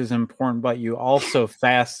prayed, which is important, but you also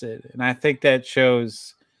fasted. And I think that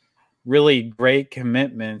shows really great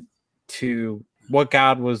commitment to what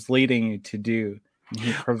God was leading you to do.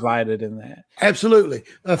 He provided in that. Absolutely.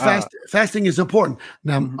 Fasting is important.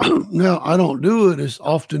 Now, I don't do it as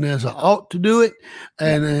often as I ought to do it.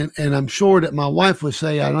 And I'm sure that my wife would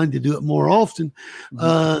say I need to do it more often.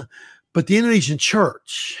 But the Indonesian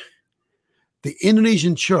church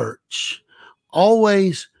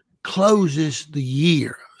always closes the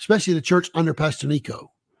year, especially the church under Pastor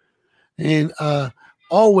Nico. And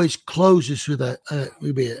always closes with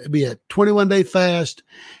it'd be a 21-day fast.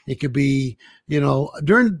 It could be,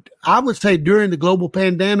 during the global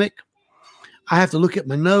pandemic. I have to look at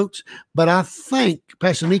my notes, but I think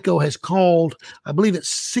Pastor Nico has called, I believe it's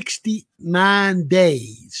 69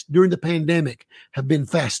 days during the pandemic have been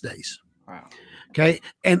fast days. Wow. Okay.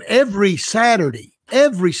 And every Saturday,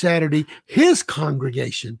 his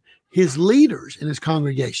congregation, his leaders in his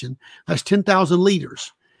congregation has 10,000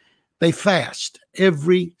 leaders. They fast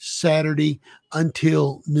every Saturday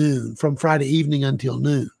until noon, from Friday evening until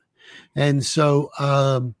noon. And so,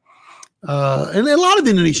 and a lot of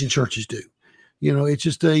Indonesian churches do, it's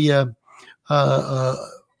just and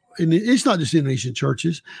it's not just Indonesian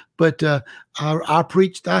churches, but I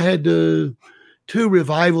preached, I had 2 2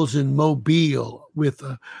 revivals in Mobile with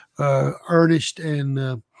Ernest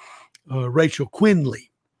and Rachel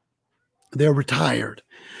Quinley. They're retired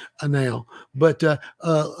now, but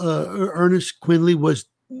Ernest Quinley was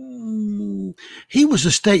he was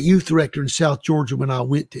a state youth director in South Georgia when I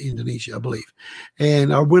went to Indonesia, I believe,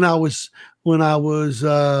 and when I was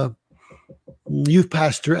youth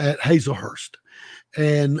pastor at Hazelhurst,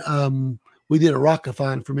 and we did a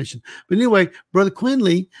Rockathon for mission. But anyway, Brother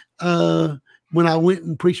Quinley, when I went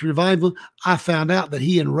and preached revival, I found out that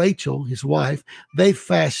he and Rachel, his wife, they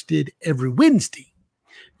fasted every Wednesday.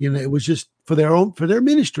 It was just for their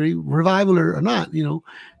ministry, revival or not,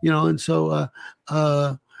 and so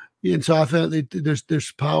I found that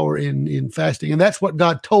there's power in fasting, and that's what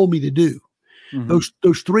God told me to do. Mm-hmm.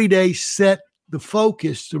 Those 3 days set the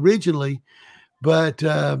focus originally, but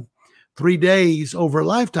 3 days over a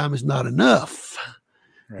lifetime is not enough.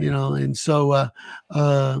 Right. And so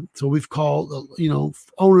we've called,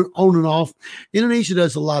 on and off. Indonesia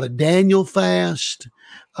does a lot of Daniel fast.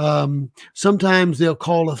 Sometimes they'll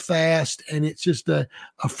call a fast and it's just a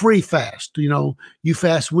free fast. You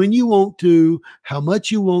fast when you want to, how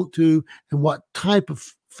much you want to, and what type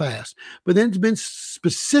of fast. But then it's been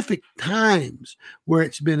specific times where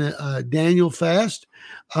it's been a Daniel fast.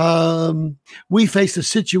 We faced a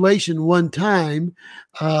situation one time,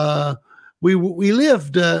 we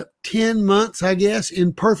lived 10 months, I guess,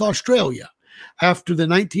 in Perth, Australia. After the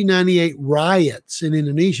 1998 riots in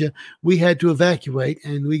Indonesia, we had to evacuate,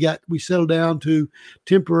 and we settled down to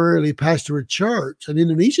temporarily pastor a church, an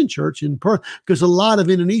Indonesian church in Perth, because a lot of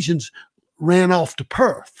Indonesians ran off to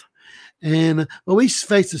Perth. And we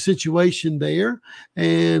faced a situation there,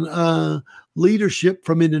 and leadership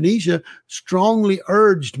from Indonesia strongly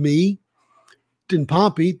urged me and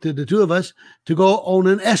Pompey, to the 2 of us, to go on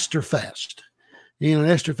an Esther fast. An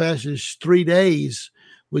Esther fast is 3 days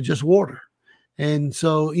with just water. And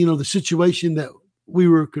so, the situation that we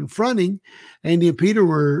were confronting, Andy and Peter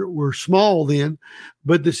were small then,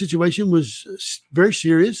 but the situation was very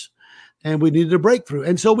serious, and we needed a breakthrough.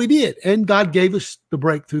 And so we did. And God gave us the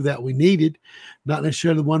breakthrough that we needed, not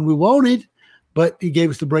necessarily the one we wanted, but he gave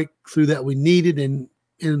us the breakthrough that we needed. And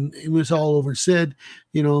it was all over and said,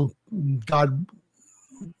 God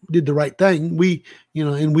did the right thing.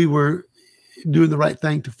 And we were doing the right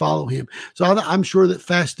thing to follow him. So I'm sure that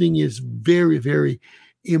fasting is very, very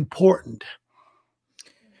important.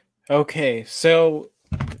 Okay. So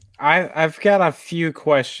I've got a few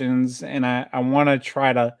questions, and I want to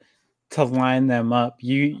try to line them up.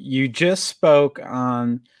 You just spoke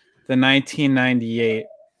on the 1998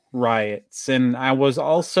 riots, and I was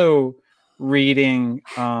also reading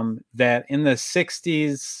that in the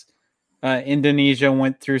 60s, Indonesia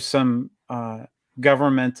went through some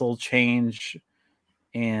governmental change,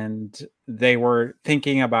 and they were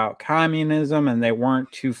thinking about communism, and they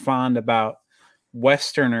weren't too fond about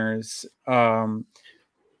Westerners. How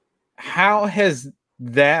has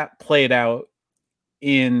that played out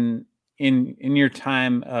in your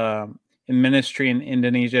time in ministry in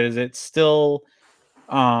Indonesia? Is it still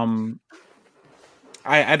I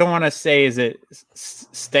don't want to say is it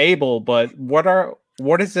stable, but what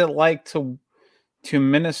is it like to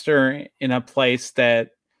minister in a place that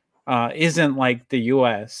isn't like the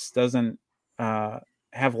U.S., doesn't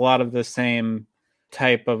have a lot of the same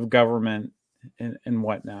type of government and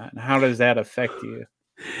whatnot? And how does that affect you?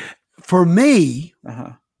 For me,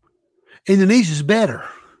 Indonesia's better.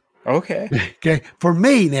 Okay. For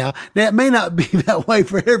me now, that may not be that way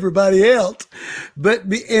for everybody else, but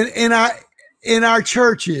in our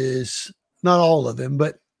churches, not all of them,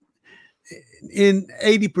 but in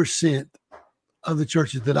 80% of the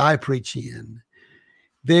churches that I preach in,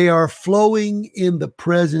 they are flowing in the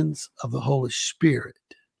presence of the Holy Spirit.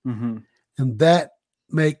 Mm-hmm. And that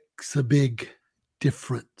makes a big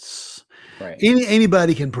difference. Right.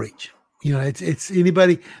 Anybody can preach. It's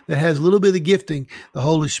anybody that has a little bit of gifting, the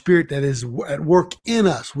Holy Spirit that is at work in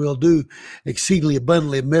us will do exceedingly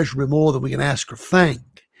abundantly, immeasurably more than we can ask or think.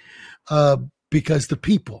 Because the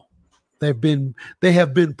people, they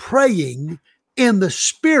have been praying in the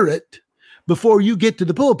Spirit before you get to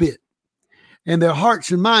the pulpit, and their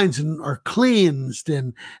hearts and minds are cleansed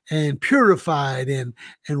and purified and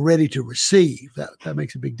ready to receive. That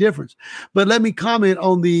makes a big difference. But let me comment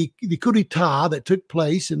on the coup d'etat that took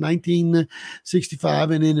place in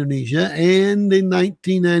 1965 in Indonesia and in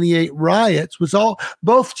 1998 riots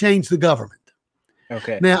both changed the government.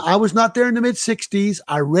 Okay. Now, I was not there in the mid-'60s.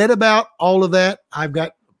 I read about all of that. I've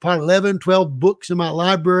got probably 11, 12 books in my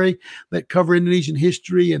library that cover Indonesian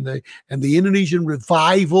history and the Indonesian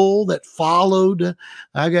revival that followed.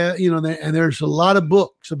 I got, and there's a lot of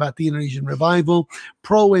books about the Indonesian revival,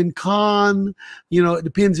 pro and con. It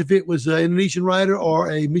depends if it was an Indonesian writer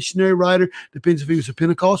or a missionary writer. Depends if he was a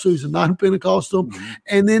Pentecostal, he was a non-Pentecostal. Mm-hmm.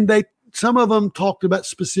 And then some of them talked about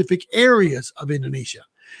specific areas of Indonesia.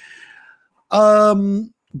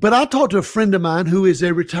 But I talked to a friend of mine who is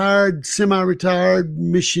a retired, semi-retired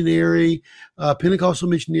missionary, Pentecostal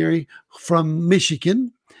missionary from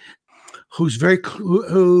Michigan, who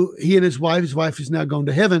he and his wife is now gone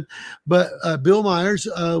to heaven. But Bill Myers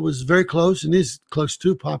was very close and is close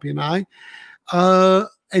to Poppy and I.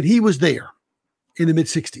 And he was there in the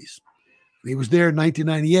mid-60s. He was there in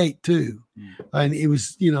 1998 too. And it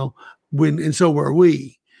was, and so were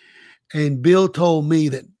we. And Bill told me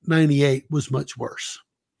that 98 was much worse.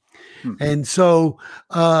 And so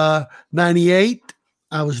 98,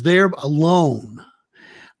 I was there alone.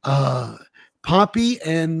 Poppy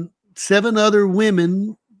and 7 other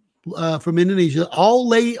women from Indonesia,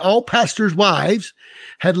 all pastors' wives,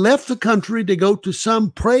 had left the country to go to some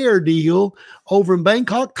prayer deal over in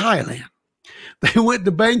Bangkok, Thailand. They went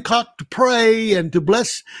to Bangkok to pray and to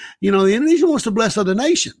bless, the Indonesian wants to bless other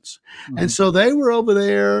nations. Mm-hmm. And so they were over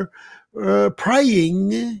there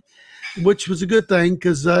praying, which was a good thing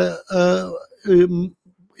because it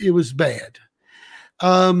was bad.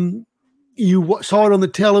 You saw it on the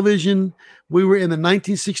television. We were in the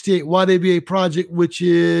 1968 YWA project, which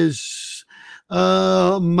is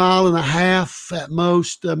a mile and a half at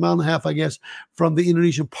most, a mile and a half, I guess, from the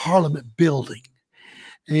Indonesian Parliament building.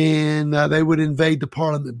 And they would invade the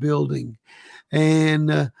Parliament building.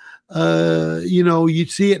 And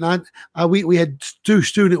you'd see it. And we had 2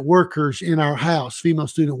 student workers in our house, female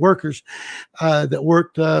student workers that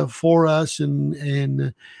worked for us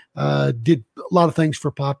and did a lot of things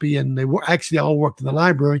for Poppy. And they were actually all worked in the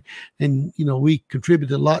library. And, we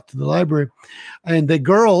contributed a lot to the library. And the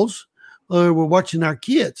girls were watching our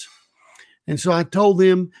kids. And so I told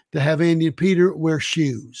them to have Andy and Peter wear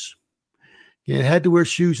shoes. They had to wear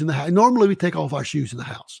shoes in the house. Normally we take off our shoes in the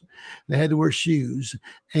house. They had to wear shoes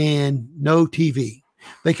and no TV.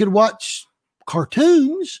 They could watch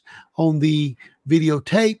cartoons on the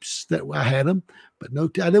videotapes that I had them, but no,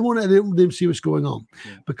 I didn't want them to see what's going on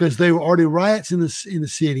because they were already riots in the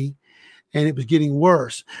city and it was getting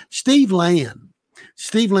worse. Steve Land,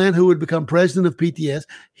 who would become president of PTS,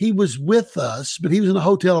 he was with us, but he was in a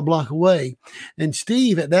hotel a block away. And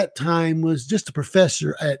Steve at that time was just a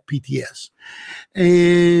professor at PTS.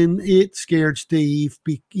 And it scared Steve.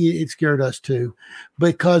 It scared us too,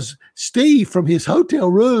 because Steve from his hotel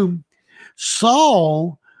room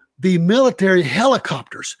saw the military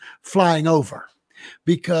helicopters flying over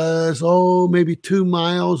because, maybe 2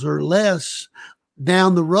 miles or less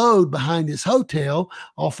down the road behind his hotel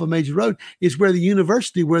off a major road is where the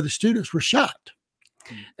university where the students were shot.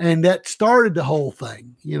 And that started the whole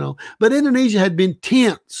thing, but Indonesia had been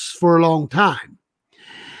tense for a long time.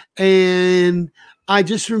 And I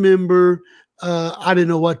just remember, I didn't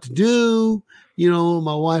know what to do.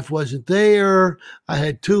 My wife wasn't there. I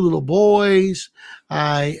had 2 little boys.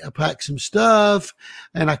 I packed some stuff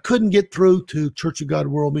and I couldn't get through to Church of God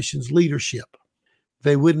World Missions leadership.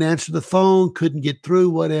 They wouldn't answer the phone, couldn't get through,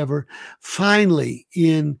 whatever. Finally,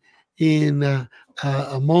 in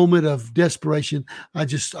a moment of desperation, I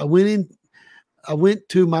went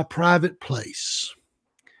to my private place.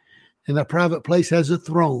 And that private place has a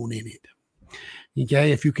throne in it.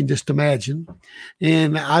 Okay, if you can just imagine.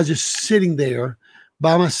 And I was just sitting there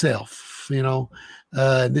by myself,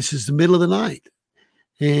 this is the middle of the night.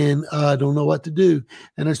 And I don't know what to do.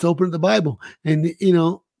 And I just opened the Bible and,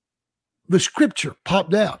 the scripture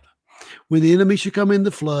popped out. When the enemy should come in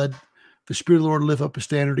the flood, the Spirit of the Lord will lift up a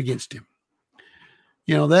standard against him.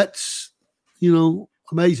 That's,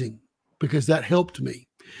 amazing because that helped me.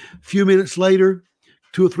 A few minutes later,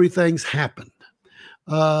 2 or 3 things happened.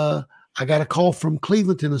 I got a call from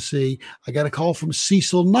Cleveland, Tennessee. I got a call from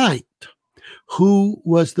Cecil Knight, who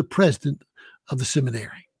was the president of the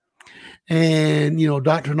seminary. And,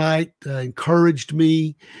 Dr. Knight encouraged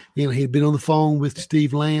me. He'd been on the phone with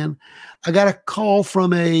Steve Land. I got a call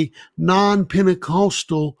from a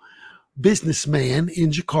non-Pentecostal businessman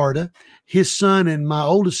in Jakarta. His son and my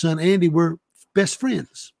oldest son, Andy, were best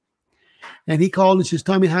friends. And he called and says,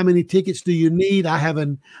 Tommy, how many tickets do you need? I have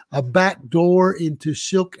a back door into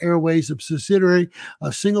Silk Airways, a subsidiary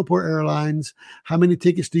of Singapore Airlines. How many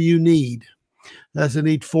tickets do you need? I said, I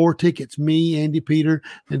need 4 tickets, me, Andy, Peter,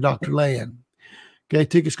 and Dr. Land. Okay,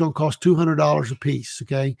 tickets going to cost $200 a piece,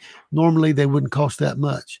 okay? Normally, they wouldn't cost that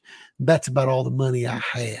much. That's about all the money I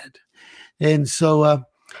had. And so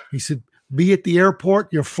He said, be at the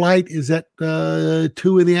airport. Your flight is at 2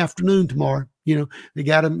 p.m. tomorrow. They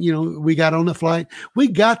got him, we got on the flight. We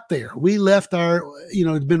got there. We left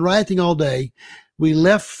it's been rioting all day. We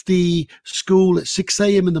left the school at 6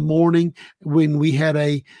 a.m. in the morning when we had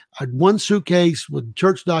a one suitcase with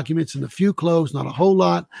church documents and a few clothes, not a whole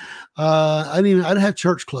lot. I didn't have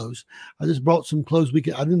church clothes. I just brought some clothes. I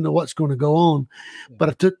didn't know what's going to go on, but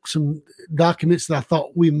I took some documents that I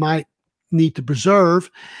thought we might need to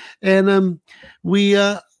preserve. And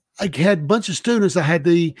I had a bunch of students. I had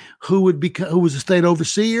who was a state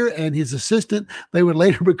overseer and his assistant. They would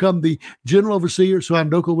later become the general overseer, so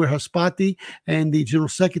Andoko Wirhaspati, and the general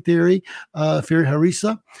secretary, Ferry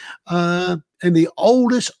Harisa, and the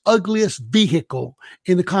oldest, ugliest vehicle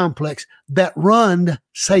in the complex that run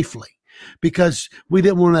safely, because we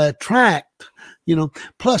didn't want to attract,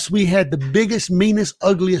 plus we had the biggest, meanest,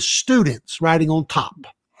 ugliest students riding on top.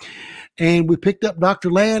 And we picked up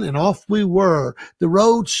Dr. Land and off we were. The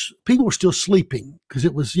roads, people were still sleeping because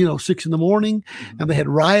it was, 6 a.m. and they had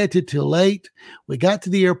rioted till late. We got to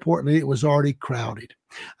the airport and it was already crowded.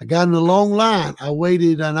 I got in a long line. I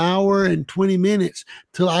waited an hour and 20 minutes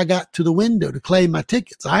till I got to the window to claim my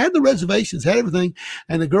tickets. I had the reservations, had everything.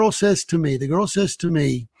 And the girl says to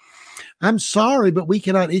me, I'm sorry, but we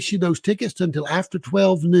cannot issue those tickets until after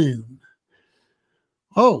 12 noon.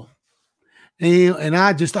 Oh. And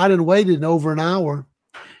I didn't wait in over an hour.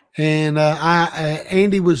 And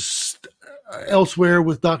Andy was elsewhere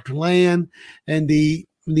with Dr. Land and the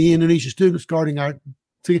Indonesian students guarding our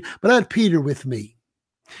ticket. But I had Peter with me.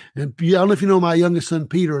 And I don't know if you know my youngest son,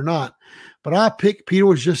 Peter, or not. But Peter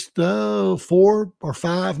was just 4 or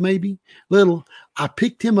 5, maybe, little. I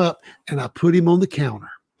picked him up and I put him on the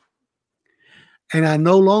counter. And I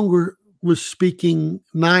no longer was speaking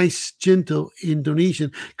nice, gentle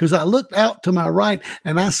Indonesian, because I looked out to my right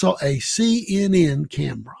and I saw a CNN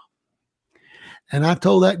camera. And I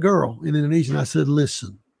told that girl in Indonesian, I said,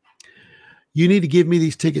 listen, you need to give me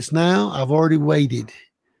these tickets now. I've already waited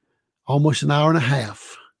almost an hour and a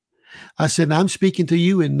half. I said, I'm speaking to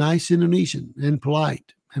you in nice Indonesian and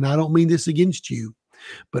polite, and I don't mean this against you,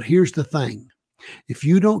 but here's the thing. If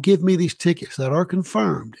you don't give me these tickets that are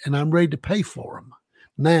confirmed and I'm ready to pay for them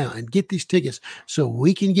now and get these tickets so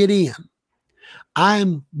we can get in, I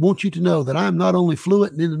want you to know that I'm not only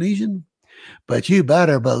fluent in Indonesian, but you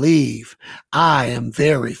better believe I am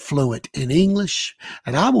very fluent in English,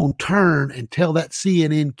 and I'm going to turn and tell that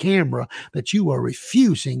CNN camera that you are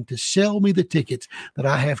refusing to sell me the tickets that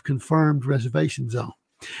I have confirmed reservations on.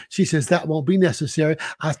 She says, that won't be necessary.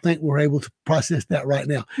 I think we're able to process that right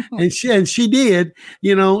now. And she did,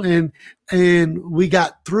 and we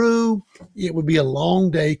got through. It would be a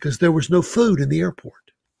long day because there was no food in the airport.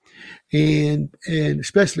 And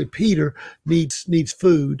especially Peter needs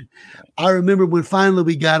food. I remember when finally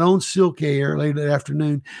we got on Silk Air late that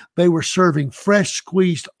afternoon, they were serving fresh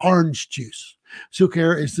squeezed orange juice. Silk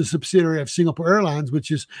Air is the subsidiary of Singapore Airlines,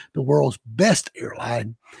 which is the world's best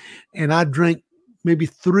airline. And I drank maybe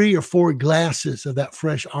 3 or 4 glasses of that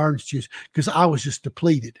fresh orange juice because I was just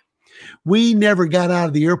depleted. We never got out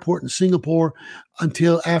of the airport in Singapore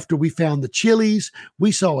until after we found the Chili's.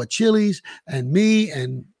 We saw a Chili's, and me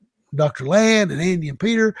and Dr. Land and Andy and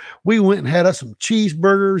Peter, we went and had us some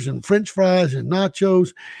cheeseburgers and French fries and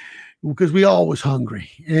nachos because we all was hungry.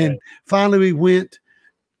 And finally we went.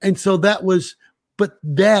 And so that was a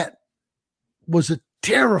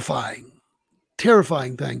terrifying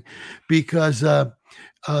thing because over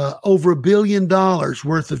 $1 billion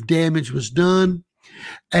worth of damage was done.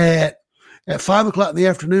 At 5 o'clock in the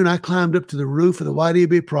afternoon, I climbed up to the roof of the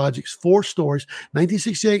YWA projects, 4 stories,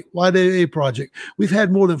 1968 YWA project. We've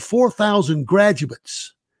had more than 4,000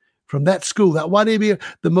 graduates from that school. That YWA,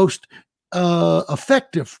 the most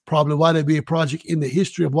effective, probably, YWA project in the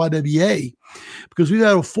history of YWA, because we've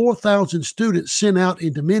had over 4,000 students sent out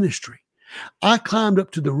into ministry. I climbed up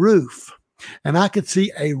to the roof, and I could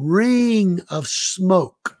see a ring of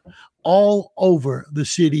smoke all over the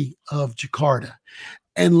city of Jakarta.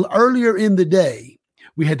 And earlier in the day,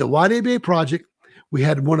 we had the YWA project. We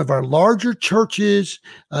had one of our larger churches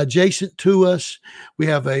adjacent to us. We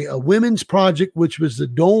have a women's project, which was the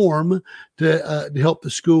dorm to help the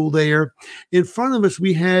school there. In front of us,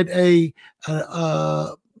 we had a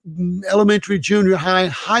elementary, junior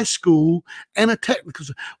high school, and a technical.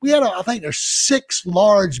 We had, I think there's 6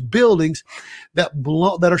 large buildings that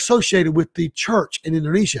are associated with the church in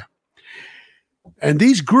Indonesia. And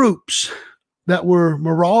these groups that were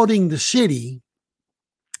marauding the city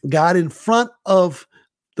got in front of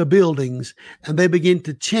the buildings and they began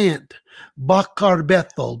to chant, Bakar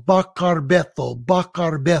Bethel, Bakar Bethel,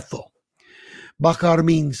 Bakar Bethel. Bakar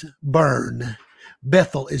means burn.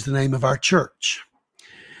 Bethel is the name of our church.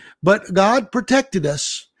 But God protected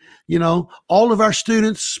us. All of our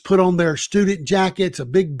students put on their student jackets, a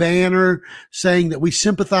big banner saying that we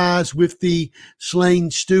sympathize with the slain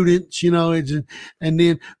students,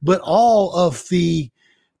 but all of the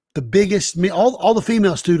biggest, all the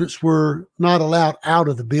female students were not allowed out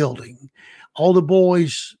of the building. All the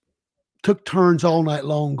boys took turns all night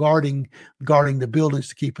long guarding the buildings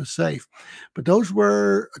to keep us safe. But those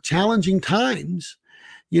were challenging times.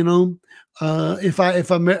 If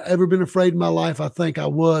I've ever been afraid in my life, I think I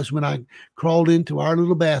was when I crawled into our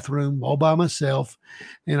little bathroom all by myself,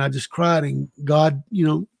 and I just cried, and God,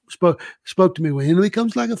 spoke to me. When the enemy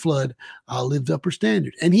comes like a flood, I'll lift up her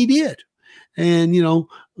standard, and He did. And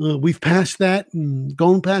we've passed that and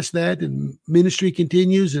gone past that, and ministry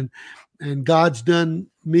continues, and God's done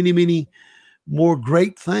many, many more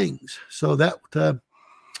great things. So that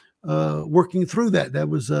working through that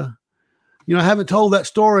was I haven't told that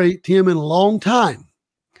story, Tim, in a long time.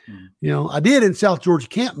 I did in South Georgia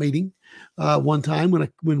camp meeting one time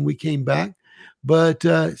when we came back, but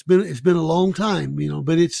it's been a long time,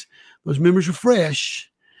 but those memories are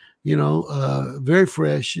fresh, very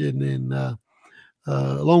fresh, and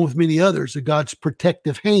along with many others, of God's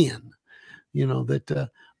protective hand, that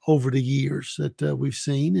over the years that we've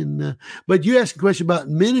seen. And but you asked a question about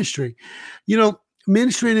ministry.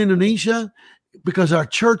 Ministry in Indonesia, because our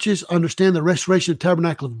churches understand the restoration of the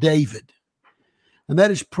tabernacle of David. And that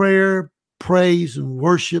is prayer, praise, and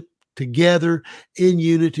worship together in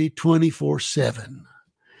unity 24/7.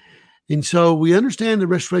 And so we understand the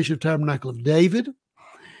restoration of the tabernacle of David,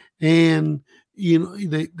 and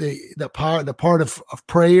the part of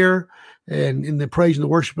prayer and the praise and the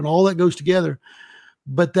worship and all that goes together.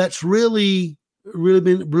 But that's really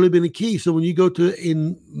been a key. So when you go to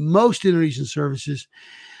in most Indonesian services,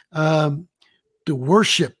 the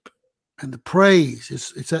worship and the praise,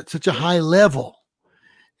 it's at such a high level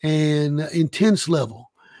and intense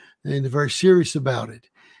level, and they're very serious about it.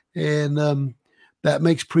 And that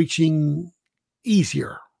makes preaching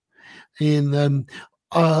easier. And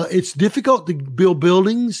it's difficult to build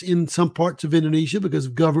buildings in some parts of Indonesia because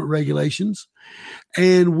of government regulations.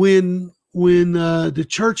 And when the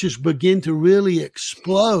churches begin to really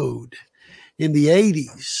explode in the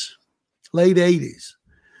 80s, late 80s,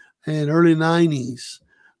 and early 90s,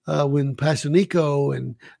 when Pastor Nico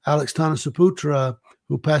and Alex Tanah Saputra,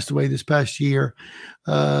 who passed away this past year,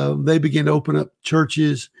 they began to open up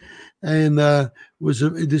churches, and was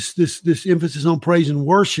this emphasis on praise and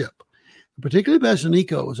worship. Particularly Pastor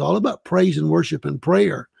Nico was all about praise and worship and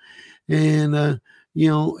prayer, and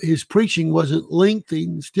his preaching wasn't lengthy,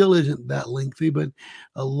 and still isn't that lengthy, but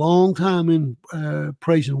a long time in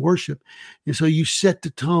praise and worship, and so you set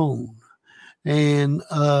the tone. And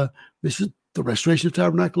this is the restoration of the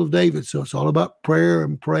tabernacle of David. So it's all about prayer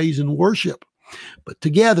and praise and worship, but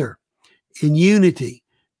together in unity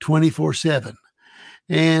 24/7.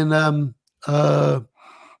 And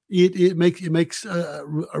it makes a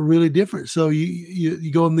really difference. So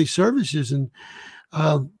you go in these services, and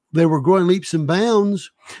they were growing leaps and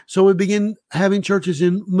bounds. So we begin having churches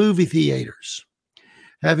in movie theaters,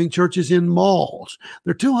 having churches in malls.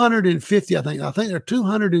 There are 250, I think there are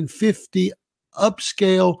 250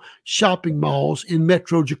 upscale shopping malls in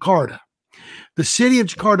Metro Jakarta. The city of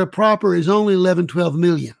Jakarta proper is only 11-12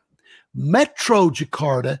 million. Metro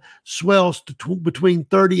Jakarta swells to between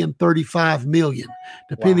 30 and 35 million,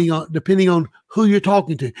 depending on who you're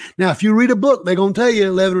talking to. Now, if you read a book, they're going to tell you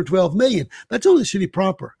 11 or 12 million. That's only the city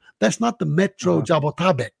proper. That's not the Metro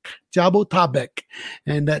Jabotabek.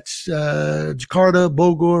 And that's Jakarta,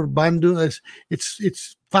 Bogor, Bandung.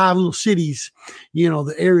 It's 5 little cities,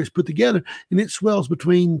 the areas put together, and it swells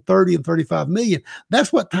between 30 and 35 million.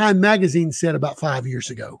 That's what Time Magazine said about 5 years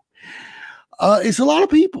ago. It's a lot of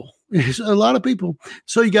people. It's a lot of people.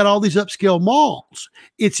 So you got all these upscale malls.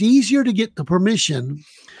 It's easier to get the permission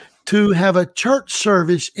to have a church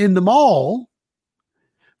service in the mall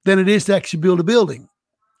than it is to actually build a building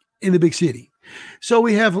in the big city. So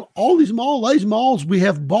we have all these malls we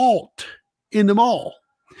have bought in the mall,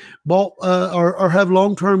 or have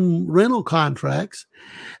long-term rental contracts.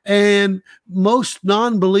 And most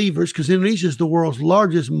non-believers, because Indonesia is the world's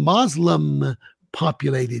largest Muslim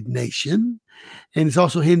populated nation, and it's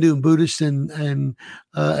also Hindu and Buddhist and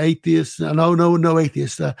atheists. No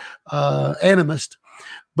atheists, animist.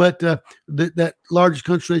 But that largest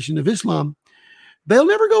concentration of Islam, they'll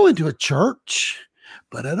never go into a church.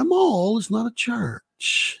 But at a mall, it's not a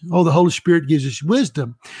church. Oh, the Holy Spirit gives us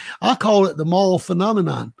wisdom. I call it the mall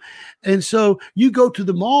phenomenon. And so you go to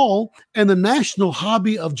the mall, and the national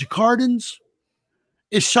hobby of Jakartans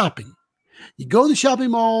is shopping. You go to the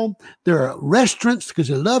shopping mall. There are restaurants because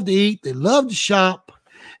they love to eat. They love to shop.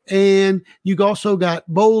 And you also got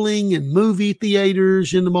bowling and movie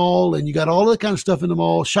theaters in the mall, and you got all that kind of stuff in the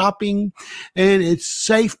mall, shopping, and it's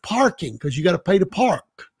safe parking because you got to pay to park.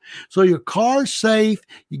 So your car's safe.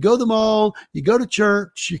 You go to the mall, you go to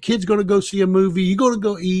church, your kid's going to go see a movie, you're going to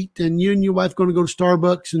go eat, and you and your wife going to go to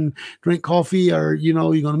Starbucks and drink coffee, or, you're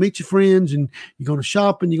going to meet your friends, and you're going to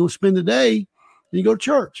shop, and you're going to spend the day, and you go to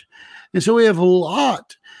church. And so we have a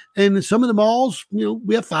lot. And in some of the malls,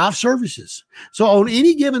 we have 5 services. So on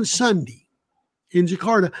any given Sunday in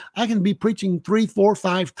Jakarta, I can be preaching 3, 4,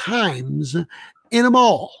 5 times in a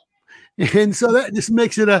mall. And so that just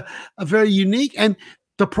makes it a very unique, and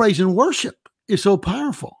the praise and worship is so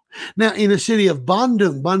powerful. Now, in the city of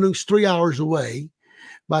Bandung, Bandung's 3 hours away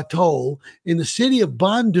by toll. In the city of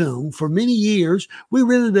Bandung, for many years, we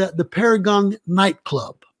rented the Paragon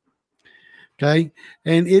nightclub. Okay.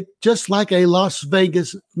 And it just like a Las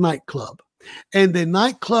Vegas nightclub. And the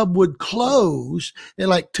nightclub would close at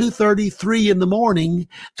like 2:30, 3 in the morning.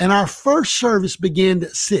 And our first service began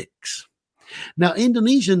at 6. Now,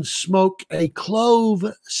 Indonesians smoke a clove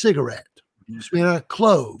cigarette. It's made out of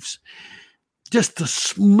cloves. Just the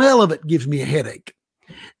smell of it gives me a headache.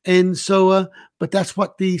 And so, but that's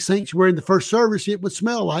what the saints were in the first service. It would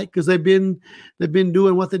smell like, because they've been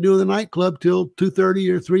doing what they do in the nightclub till 2:30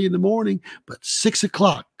 or 3 in the morning. But 6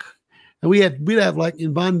 o'clock, and we'd have like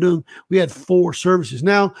in Bandung, we had 4 services.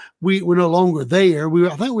 Now we're no longer there.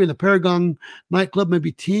 I think we're in the Paragon nightclub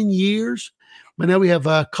maybe 10 years, but now we have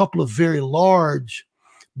a couple of very large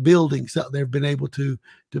buildings that they've been able to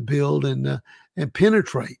build and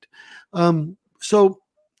penetrate. So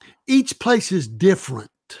each place is different.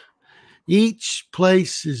 Each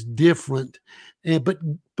place is different. But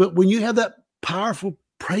when you have that powerful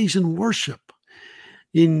praise and worship,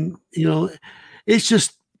 it's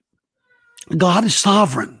just, God is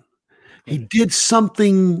sovereign. He did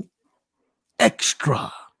something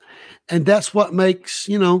extra. And that's what makes,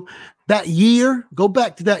 that year, go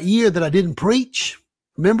back to that year that I didn't preach.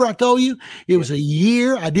 Remember I told you it was a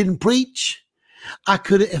year I didn't preach. I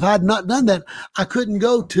could, if I had not done that, I couldn't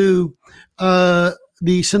go to the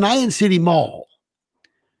Senayan City Mall.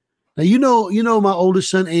 Now, you know my oldest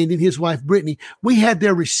son, Andy, and his wife, Brittany, we had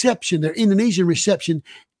their Indonesian reception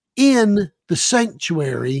in the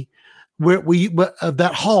sanctuary of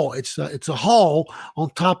that hall. It's a hall on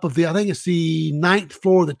top of I think it's the 9th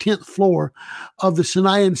floor, the 10th floor of the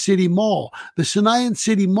Senayan City Mall. The Senayan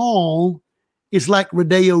City Mall is like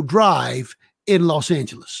Rodeo Drive in Los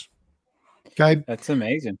Angeles. Okay. That's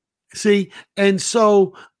amazing. See, and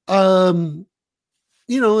so, and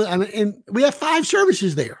we have 5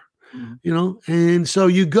 services there, and so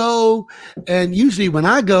you go, and usually when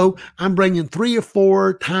I go, I'm bringing 3 or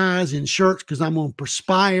 4 ties and shirts because I'm going to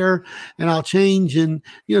perspire, and I'll change. And,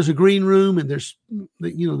 there's a green room, and there's,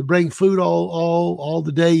 they bring food all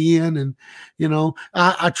the day in. And,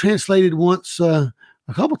 I translated once, a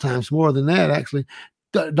couple times more than that, actually,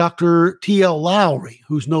 Dr. T.L. Lowry,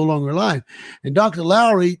 who's no longer alive. And Dr.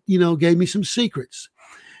 Lowry, gave me some secrets.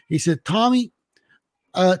 He said, Tommy,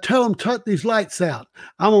 tell him, cut these lights out.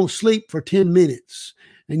 I'm going to sleep for 10 minutes.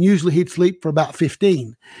 And usually he'd sleep for about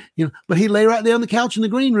 15, but he'd lay right there on the couch in the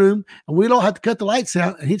green room, and we'd all have to cut the lights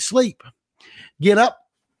out, and he'd sleep, get up.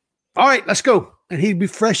 All right, let's go. And he'd be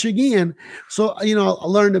fresh again. So, I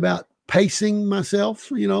learned about pacing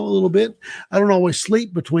myself, a little bit. I don't always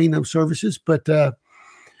sleep between those services, but,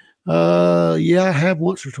 I have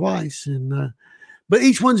once or twice, and but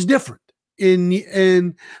each one's different.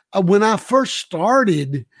 And when I first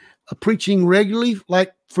started preaching regularly,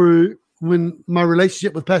 like when my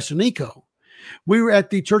relationship with Pastor Nico, we were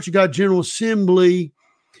at the Church of God General Assembly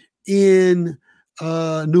in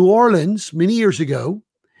New Orleans many years ago,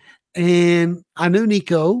 and I knew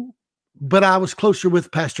Nico, but I was closer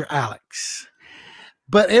with Pastor Alex.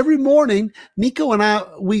 But every morning, Nico and I,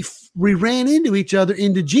 we ran into each other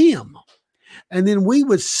in the gym. And then we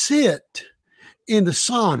would sit in the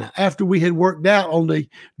sauna after we had worked out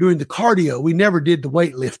during the cardio. We never did the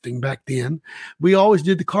weightlifting back then. We always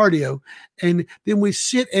did the cardio. And then we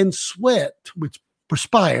sit and sweat, which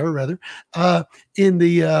perspire rather, in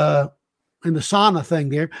the sauna thing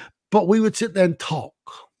there. But we would sit there and talk.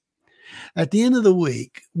 At the end of the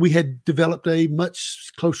week, we had developed a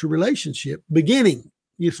much closer relationship beginning.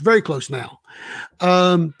 It's very close now.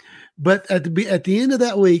 But at the end of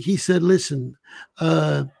that week, he said, listen,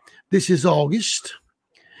 this is August.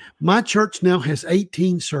 My church now has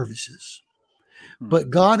 18 services,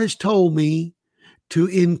 but God has told me to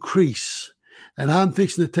increase, and I'm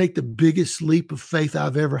fixing to take the biggest leap of faith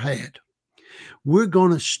I've ever had. We're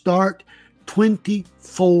going to start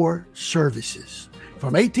 24 services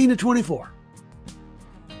from 18 to 24.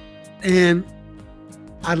 And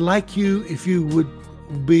I'd like you, if you would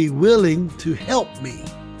be willing to help me.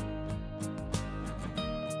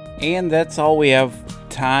 And that's all we have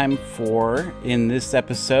time for in this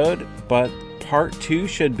episode, but part 2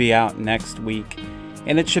 should be out next week,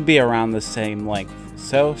 and it should be around the same length.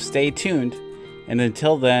 So stay tuned, and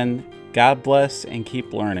until then, God bless and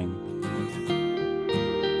keep learning.